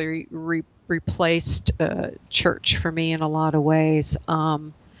actually replaced church for me in a lot of ways.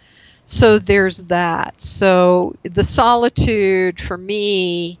 So there's that. So the solitude for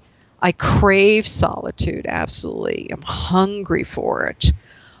me, I crave solitude, absolutely. I'm hungry for it.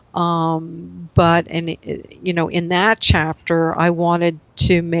 But in that chapter, I wanted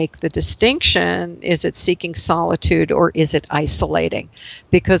to make the distinction: is it seeking solitude or is it isolating?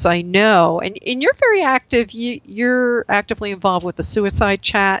 Because I know, and you're very active. You're actively involved with the suicide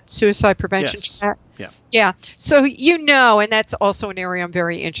prevention chat. Yeah. So and that's also an area I'm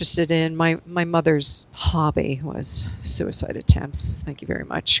very interested in. My mother's hobby was suicide attempts. Thank you very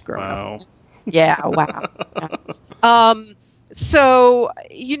much, growing up. Yeah. Wow. Yeah. So,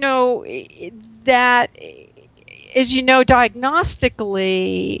 that, as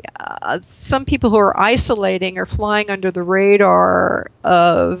diagnostically, some people who are isolating are flying under the radar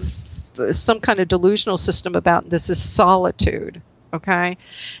of some kind of delusional system about this is solitude, okay?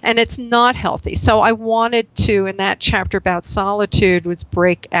 And it's not healthy. So I wanted to, in that chapter about solitude, was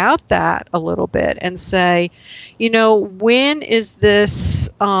break out that a little bit and say, when is this,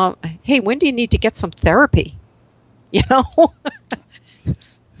 hey, when do you need to get some therapy?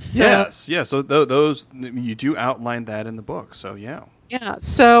 Yes. Yeah. So those, you do outline that in the book. So yeah. Yeah.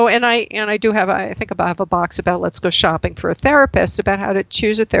 So, and I do have, I think I have a box about let's go shopping for a therapist, about how to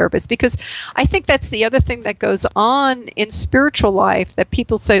choose a therapist, because I think that's the other thing that goes on in spiritual life, that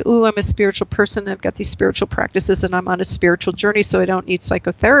people say, "Ooh, I'm a spiritual person. I've got these spiritual practices and I'm on a spiritual journey, so I don't need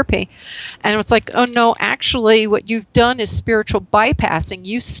psychotherapy." And it's like, oh no, actually what you've done is spiritual bypassing.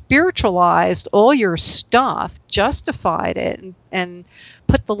 You spiritualized all your stuff, justified it, and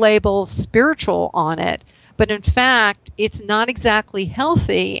put the label spiritual on it. But in fact, it's not exactly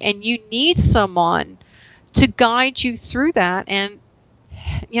healthy, and you need someone to guide you through that. And,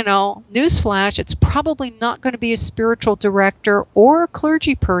 newsflash, it's probably not going to be a spiritual director or a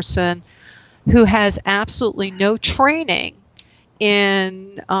clergy person who has absolutely no training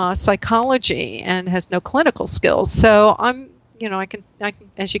in psychology and has no clinical skills. So I can,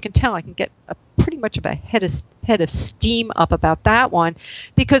 as you can tell, I can get pretty much of a head of steam up about that one,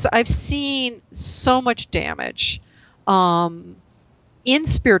 because I've seen so much damage in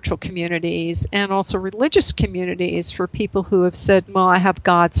spiritual communities and also religious communities for people who have said, "Well, I have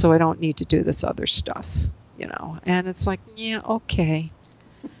God, so I don't need to do this other stuff," And it's like, yeah, okay.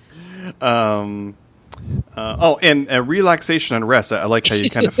 And relaxation and rest. I like how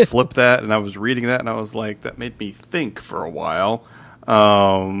you kind of flip that, and I was reading that, and I was like, that made me think for a while.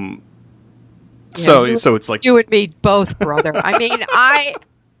 So it's like you and me both, brother. I mean, I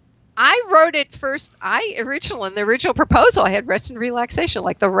wrote it first. In the original proposal, I had rest and relaxation,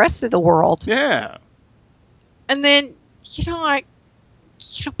 like the rest of the world. Yeah. And then,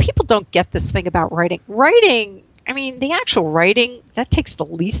 people don't get this thing about writing. Writing, I mean, the actual writing, that takes the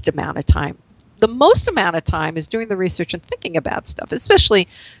least amount of time. The most amount of time is doing the research and thinking about stuff, especially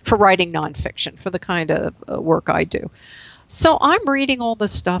for writing nonfiction, for the kind of work I do. So I'm reading all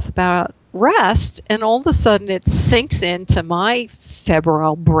this stuff about rest, and all of a sudden it sinks into my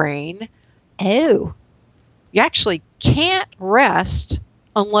febrile brain. Oh, you actually can't rest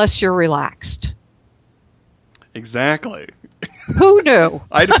unless you're relaxed. Exactly. Who knew?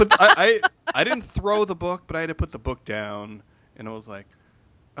 I had to put. I didn't throw the book, but I had to put the book down, and I was like,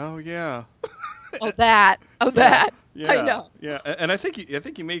 "Oh yeah." That. Yeah, I know. Yeah, and I think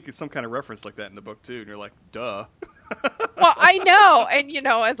you make some kind of reference like that in the book too, and you're like, "Duh." Well, I know,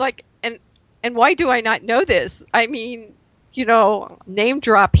 and why do I not know this? I mean, name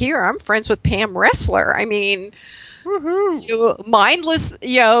drop here. I'm friends with Pam Wrestler. I mean, woohoo!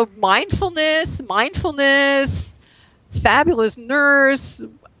 Mindfulness, fabulous nurse,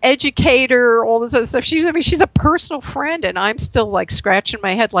 educator, all this other stuff. She's a personal friend, and I'm still like scratching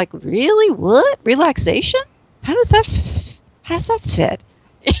my head, like, really? What? Relaxation? How does that fit?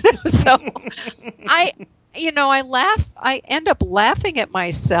 So I laugh. I end up laughing at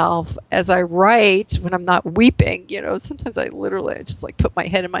myself as I write when I'm not weeping. Sometimes I just like put my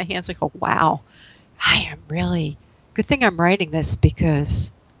head in my hands and go, wow, I am really, good thing I'm writing this,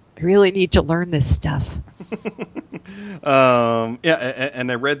 because I really need to learn this stuff.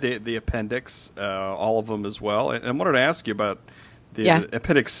 And I read the appendix, all of them as well. And I wanted to ask you about the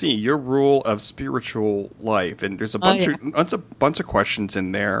Appendix C, your rule of spiritual life, and there's a bunch of questions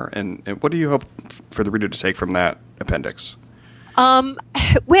in there. And what do you hope for the reader to take from that appendix?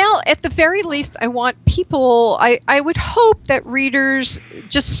 Well, at the very least, I want people. I would hope that readers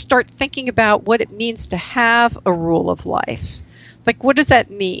just start thinking about what it means to have a rule of life. Like, what does that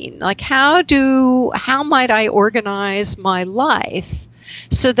mean? Like, how might I organize my life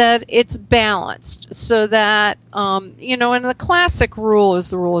so that it's balanced, so that, and the classic rule is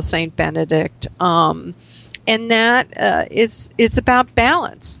the rule of Saint Benedict, and that it's about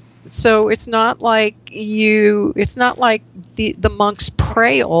balance. So it's not like the monks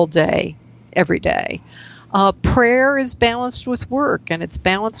pray all day, every day. Prayer is balanced with work, and it's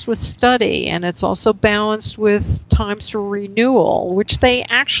balanced with study, and it's also balanced with times for renewal, which they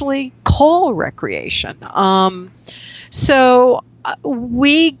actually call recreation. So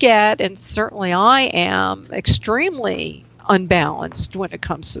we get, and certainly I am, extremely unbalanced when it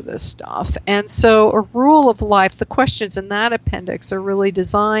comes to this stuff. And so a rule of life, the questions in that appendix are really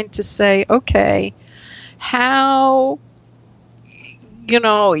designed to say, okay, how,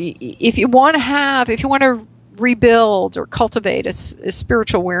 if you want to rebuild or cultivate a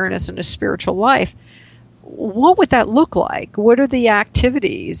spiritual awareness and a spiritual life, what would that look like? What are the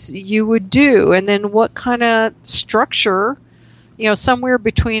activities you would do? And then what kind of structure, somewhere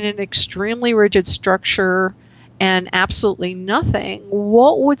between an extremely rigid structure and absolutely nothing,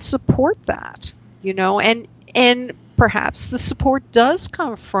 what would support that? And perhaps the support does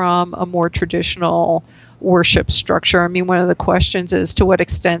come from a more traditional worship structure. I mean, one of the questions is, to what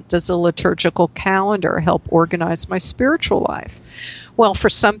extent does a liturgical calendar help organize my spiritual life? Well, for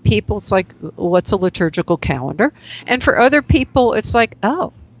some people, it's like, what's a liturgical calendar? And for other people, it's like,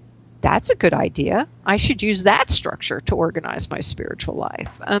 oh, that's a good idea. I should use that structure to organize my spiritual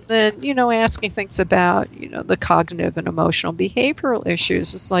life. And then, asking things about, the cognitive and emotional behavioral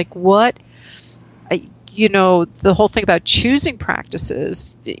issues. It's like, what, the whole thing about choosing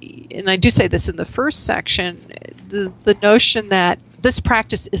practices, and I do say this in the first section, the notion that this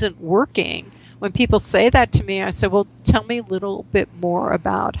practice isn't working. When people say that to me, I say, well, tell me a little bit more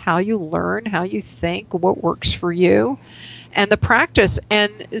about how you learn, how you think, what works for you, and the practice.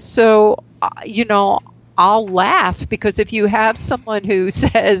 And so, I'll laugh, because if you have someone who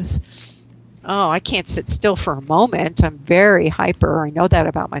says, oh, I can't sit still for a moment, I'm very hyper, I know that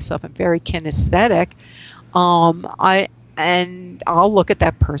about myself, I'm very kinesthetic, I'll look at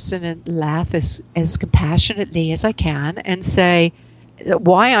that person and laugh as compassionately as I can and say,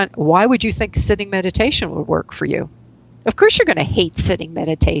 why would you think sitting meditation would work for you? Of course you're going to hate sitting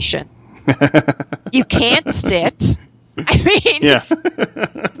meditation. You can't sit. I mean, yeah.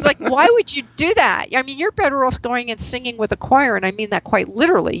 Like, why would you do that? I mean, you're better off going and singing with a choir, and I mean that quite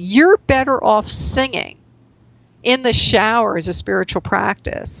literally. You're better off singing in the shower as a spiritual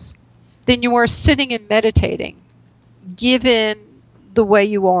practice than you are sitting and meditating, given the way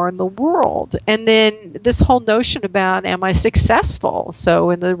you are in the world. And then this whole notion about, am I successful?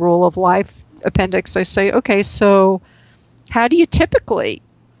 So in the Rule of Life appendix, I say, okay, so how do you typically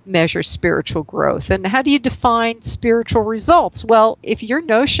measure spiritual growth? And how do you define spiritual results? Well, if your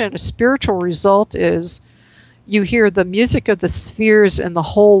notion of spiritual result is you hear the music of the spheres and the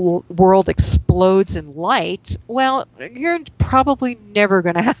whole world explodes in light, well, you're probably never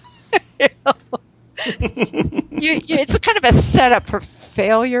going to have it's kind of a setup for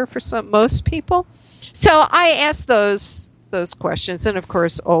failure for most people. So I ask those questions, and of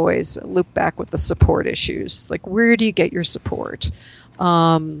course always loop back with the support issues. Like, where do you get your support?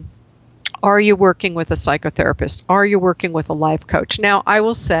 Are you working with a psychotherapist? Are you working with a life coach? Now, I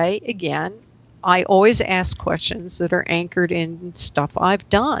will say again, I always ask questions that are anchored in stuff I've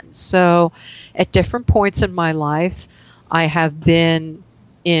done. So at different points in my life, I have been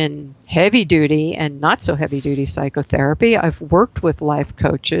in heavy duty and not so heavy duty psychotherapy. I've worked with life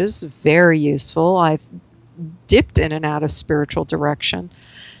coaches, very useful. I've dipped in and out of spiritual direction,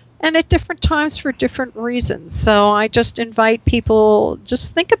 and at different times for different reasons. So I just invite people,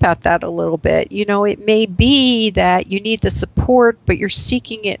 just think about that a little bit. It may be that you need the support, but you're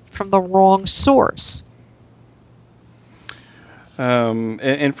seeking it from the wrong source.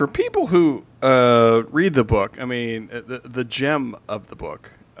 And for people who read the book, I mean, the gem of the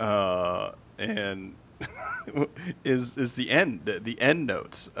book and is the end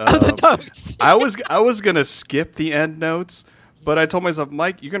notes. The notes. I was gonna skip the end notes, but I told myself,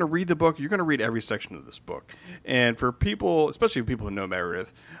 Mike, you're gonna read the book. You're gonna read every section of this book. And for people, especially people who know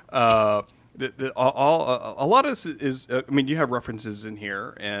Meredith, a lot of this is. I mean, you have references in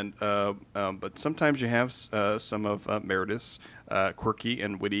here, and but sometimes you have some of Meredith's quirky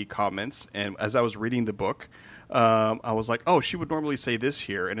and witty comments. And as I was reading the book, I was like, oh, she would normally say this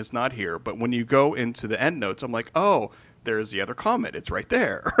here, and it's not here. But when you go into the end notes, I'm like, oh, there's the other comment. It's right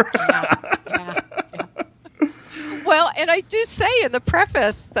there. Yeah. Well, and I do say in the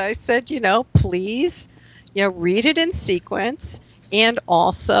preface, I said, please, read it in sequence, and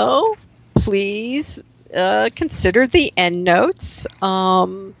also please consider the end notes.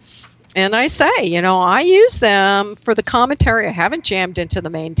 And I say, I use them for the commentary. I haven't jammed into the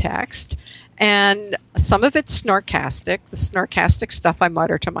main text. And some of it's snarkastic, the snarkastic stuff I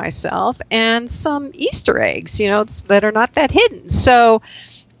mutter to myself, and some Easter eggs, that are not that hidden. So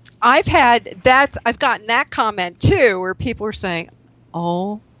I've gotten that comment too, where people are saying,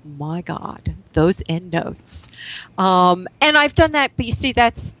 oh my God, those end notes. And I've done that, but you see,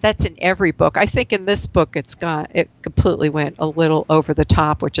 that's in every book. I think in this book, it completely went a little over the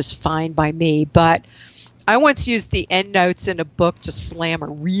top, which is fine by me. But I once used the end notes in a book to slam a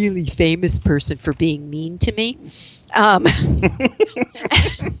really famous person for being mean to me.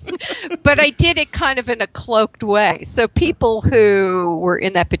 But I did it kind of in a cloaked way. So people who were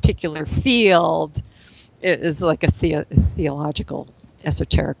in that particular field, it is like a theological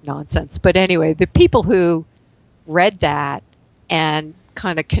esoteric nonsense. But anyway, the people who read that and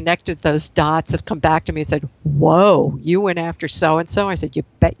kind of connected those dots have come back to me and said, whoa, you went after so-and-so? I said, you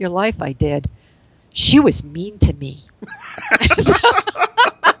bet your life I did. She was mean to me.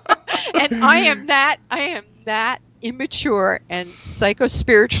 And I am that immature and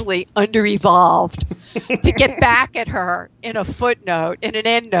psycho-spiritually under-evolved to get back at her in a footnote, in an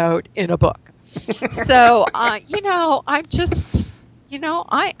end note, in a book. So, I'm just,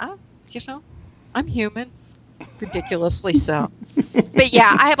 I'm human. ridiculously so. But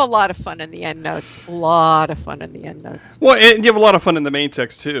yeah, I have a lot of fun in the endnotes. A lot of fun in the endnotes. Well, and you have a lot of fun in the main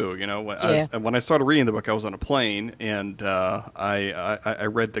text too. You know, Yeah. when I started reading the book, I was on a plane, and I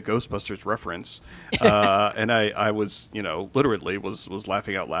read the Ghostbusters reference, and I was, you know, literally was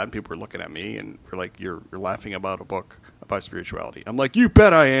laughing out loud. And people were looking at me and were like, "You're laughing about a book about spirituality." I'm like, "You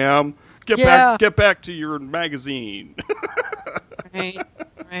bet I am. Get back to your magazine." Right.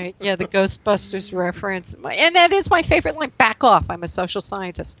 Right. Yeah, the Ghostbusters reference. And that is my favorite line. Back off. I'm a social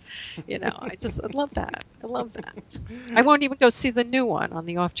scientist. You know, I love that. I love that. I won't even go see the new one on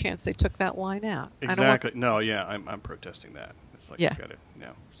the off chance they took that line out. Exactly. No, yeah, I'm protesting that. It's like, Yeah. you got it. No.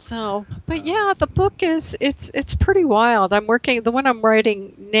 So, but yeah, the book it's pretty wild. The one I'm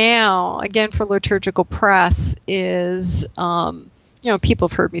writing now, again for Liturgical Press, is you know, people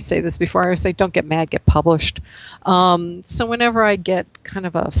have heard me say this before. I always say, don't get mad, get published. So whenever I get kind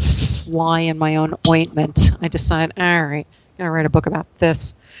of a fly in my own ointment, I decide, all right, I'm going to write a book about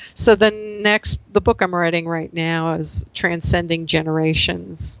this. So the book I'm writing right now is Transcending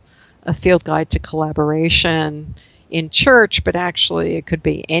Generations, a field guide to collaboration in church, but actually it could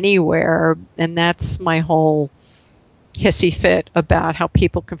be anywhere. And that's my whole hissy fit about how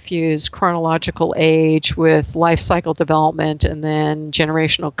people confuse chronological age with life cycle development and then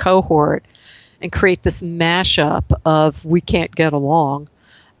generational cohort and create this mashup of we can't get along.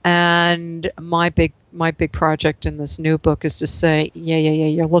 And my big project in this new book is to say, yeah,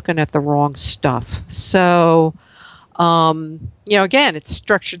 you're looking at the wrong stuff. So, you know, again, it's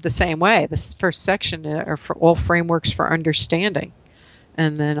structured the same way. This first section are for all frameworks for understanding.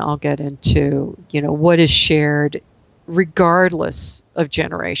 And then I'll get into, you know, what is shared regardless of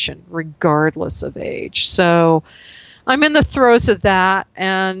generation, regardless of age. So I'm in the throes of that,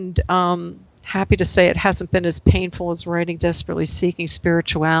 and happy to say it hasn't been as painful as writing Desperately Seeking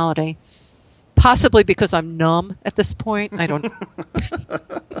Spirituality. Possibly because I'm numb at this point. I don't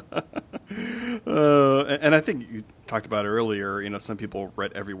And I think you talked about earlier, you know, some people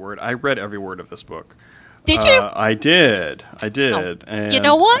read every word. I read every word of this book. Did you? I did. Oh. And you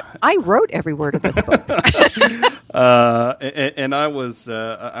know what? I wrote every word of this book. and I was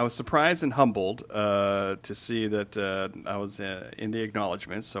surprised and humbled to see that I was in the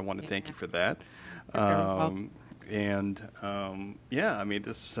acknowledgments. So I want to thank you for that. Yeah, I mean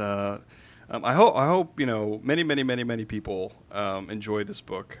this. I hope you know many people enjoy this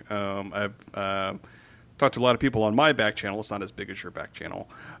book. I've talked to a lot of people on my back channel. It's not as big as your back channel,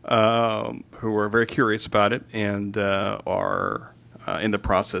 who are very curious about it and are in the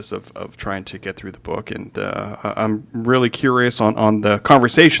process of trying to get through the book. And I'm really curious on the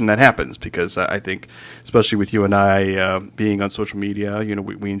conversation that happens, because I think, especially with you and I being on social media, you know,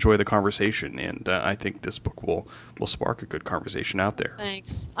 we enjoy the conversation, and I think this book will spark a good conversation out there.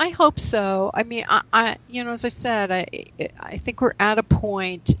 Thanks. I hope so. I mean, I you know, as I said, I think we're at a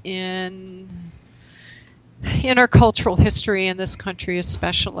point in our cultural history in this country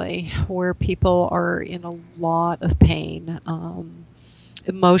especially, where people are in a lot of pain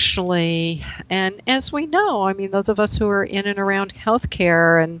emotionally. And as we know, I mean, those of us who are in and around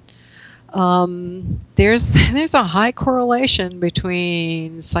healthcare, and there's a high correlation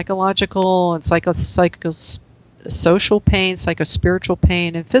between psychological and social pain, psychospiritual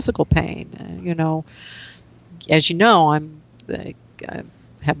pain, and physical pain. You know, as you know, I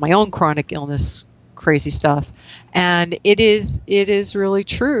have my own chronic illness, crazy stuff, and it is really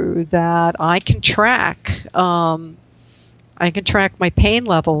true that I can track my pain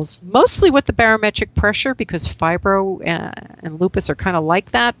levels mostly with the barometric pressure, because fibro and lupus are kind of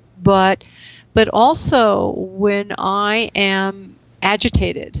like that, but also when I am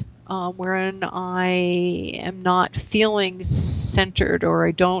agitated, when I am not feeling centered, or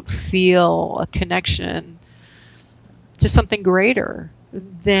I don't feel a connection to something greater,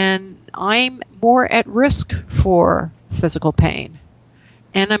 then I'm more at risk for physical pain,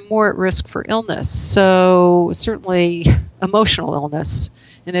 and I'm more at risk for illness. So certainly emotional illness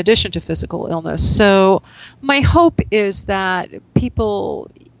in addition to physical illness. So my hope is that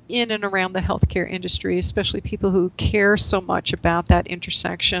people in and around the healthcare industry, especially people who care so much about that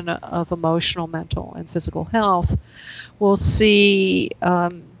intersection of emotional, mental, and physical health, will see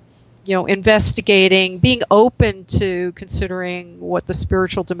investigating, being open to considering what the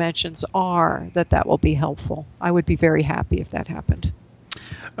spiritual dimensions are, that will be helpful. I would be very happy if that happened.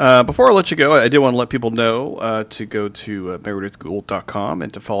 Before I let you go, I did want to let people know to go to meredithgould.com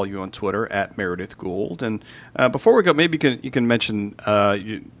and to follow you on Twitter at Meredith Gould. And before we go, maybe you can mention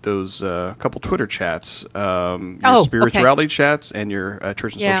those couple Twitter chats, your spirituality chats and your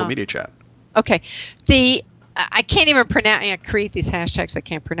church and social media chat. Okay. The I can't even pronounce. I create these hashtags I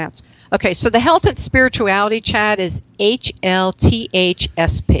can't pronounce. Okay, so the health and spirituality chat is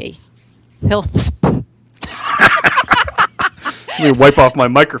HLTHSP. Health. Let me wipe off my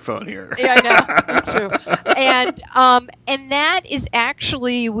microphone here. Yeah, I know. Me too. And that is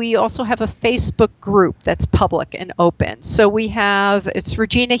actually, we also have a Facebook group that's public and open. So we have, it's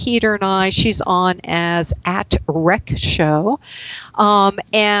Regina Heater and I. She's on as @Rec Show.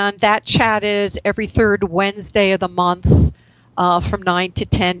 And that chat is every third Wednesday of the month. From 9 to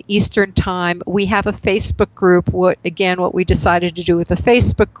 10 Eastern Time. We have a Facebook group. What we decided to do with the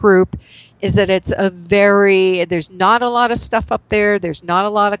Facebook group is that there's not a lot of stuff up there. There's not a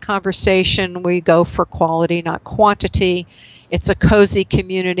lot of conversation. We go for quality, not quantity. It's a cozy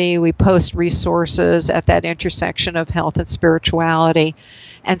community. We post resources at that intersection of health and spirituality.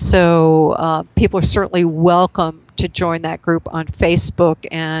 And so people are certainly welcome to join that group on Facebook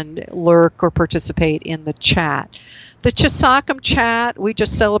and lurk or participate in the chat. The Chisocum chat, we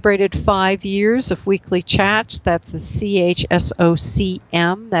just celebrated 5 years of weekly chats. That's the CHSOCM.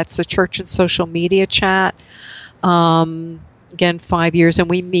 That's the Church and Social Media chat. Again, 5 years. And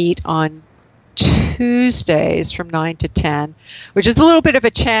we meet on Tuesdays from 9 to 10, which is a little bit of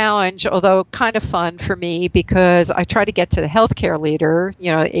a challenge, although kind of fun for me because I try to get to the healthcare leader,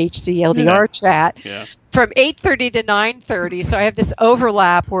 HCLDR chat from 8:30 to 9:30. So I have this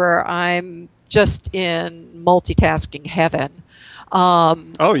overlap where I'm just in multitasking heaven.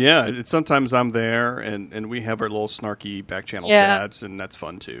 Sometimes I'm there, and we have our little snarky back channel chats, and that's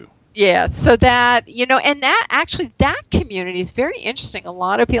fun too. Yeah, so that, and that community is very interesting. A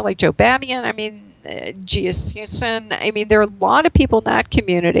lot of people like Joe Babian, Gia Susan, there are a lot of people in that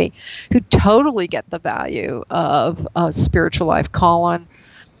community who totally get the value of spiritual life, Colin.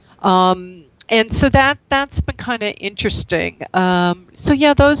 And so that's been kind of interesting.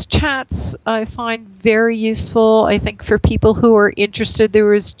 Those chats I find very useful. I think for people who are interested, there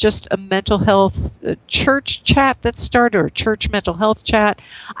was just a mental health church chat that started, or a church mental health chat.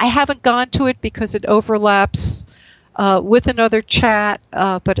 I haven't gone to it because it overlaps with another chat,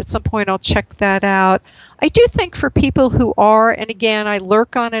 but at some point I'll check that out. I do think for people who are, and again, I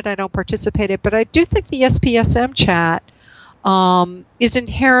lurk on it, I don't participate in it, but I do think the SPSM chat is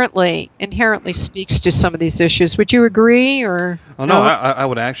inherently speaks to some of these issues. Would you agree, or? Oh no, I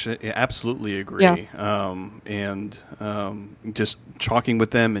would actually absolutely agree. Yeah. Just talking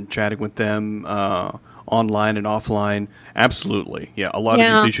with them and chatting with them online and offline, absolutely. Yeah, a lot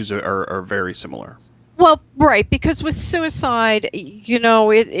of these issues are very similar. Well, right, because with suicide,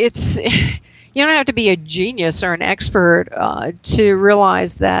 it's you don't have to be a genius or an expert to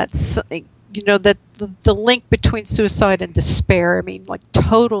realize that. That the link between suicide and despair,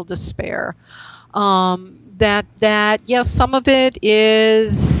 total despair, some of it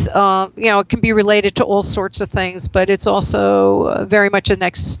is, it can be related to all sorts of things, but it's also very much an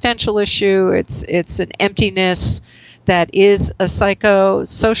existential issue. It's an emptiness that is a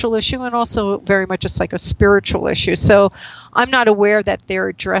psychosocial issue and also very much a psychospiritual issue. So I'm not aware that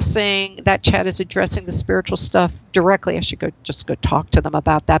that chat is addressing the spiritual stuff directly. I should go talk to them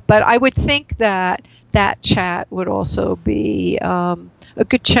about that. But I would think that chat would also be a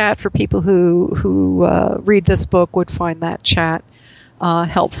good chat for people who read this book, would find that chat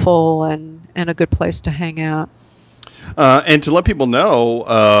helpful and a good place to hang out. And to let people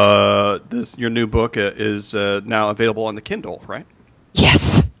know, your new book is now available on the Kindle, right?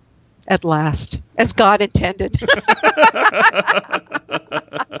 Yes, at last, as God intended.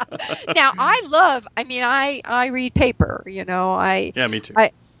 Now, I read paper. Yeah, me too.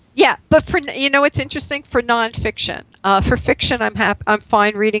 But for it's interesting for nonfiction. For fiction, I'm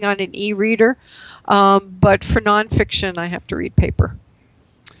fine reading on an e-reader, but for nonfiction, I have to read paper.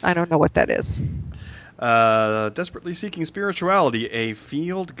 I don't know what that is. Desperately Seeking Spirituality, a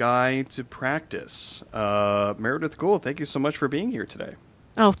field guide to practice. Meredith Gould, thank you so much for being here today.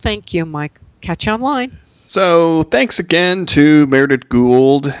 Oh, thank you, Mike. Catch you online. So thanks again to Meredith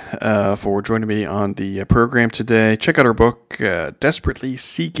Gould for joining me on the program today. Check out her book, Desperately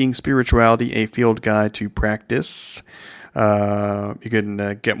Seeking Spirituality, a field guide to practice. You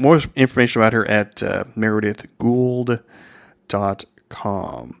can get more information about her at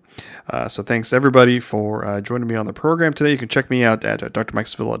meredithgould.com. So thanks everybody for joining me on the program today. You can check me out at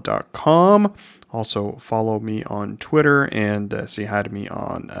drmikesevilla.com. Also follow me on Twitter and say hi to me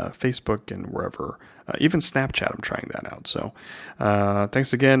on Facebook and wherever. Even Snapchat, I'm trying that out. So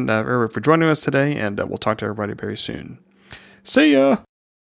thanks again for joining us today, and we'll talk to everybody very soon. See ya!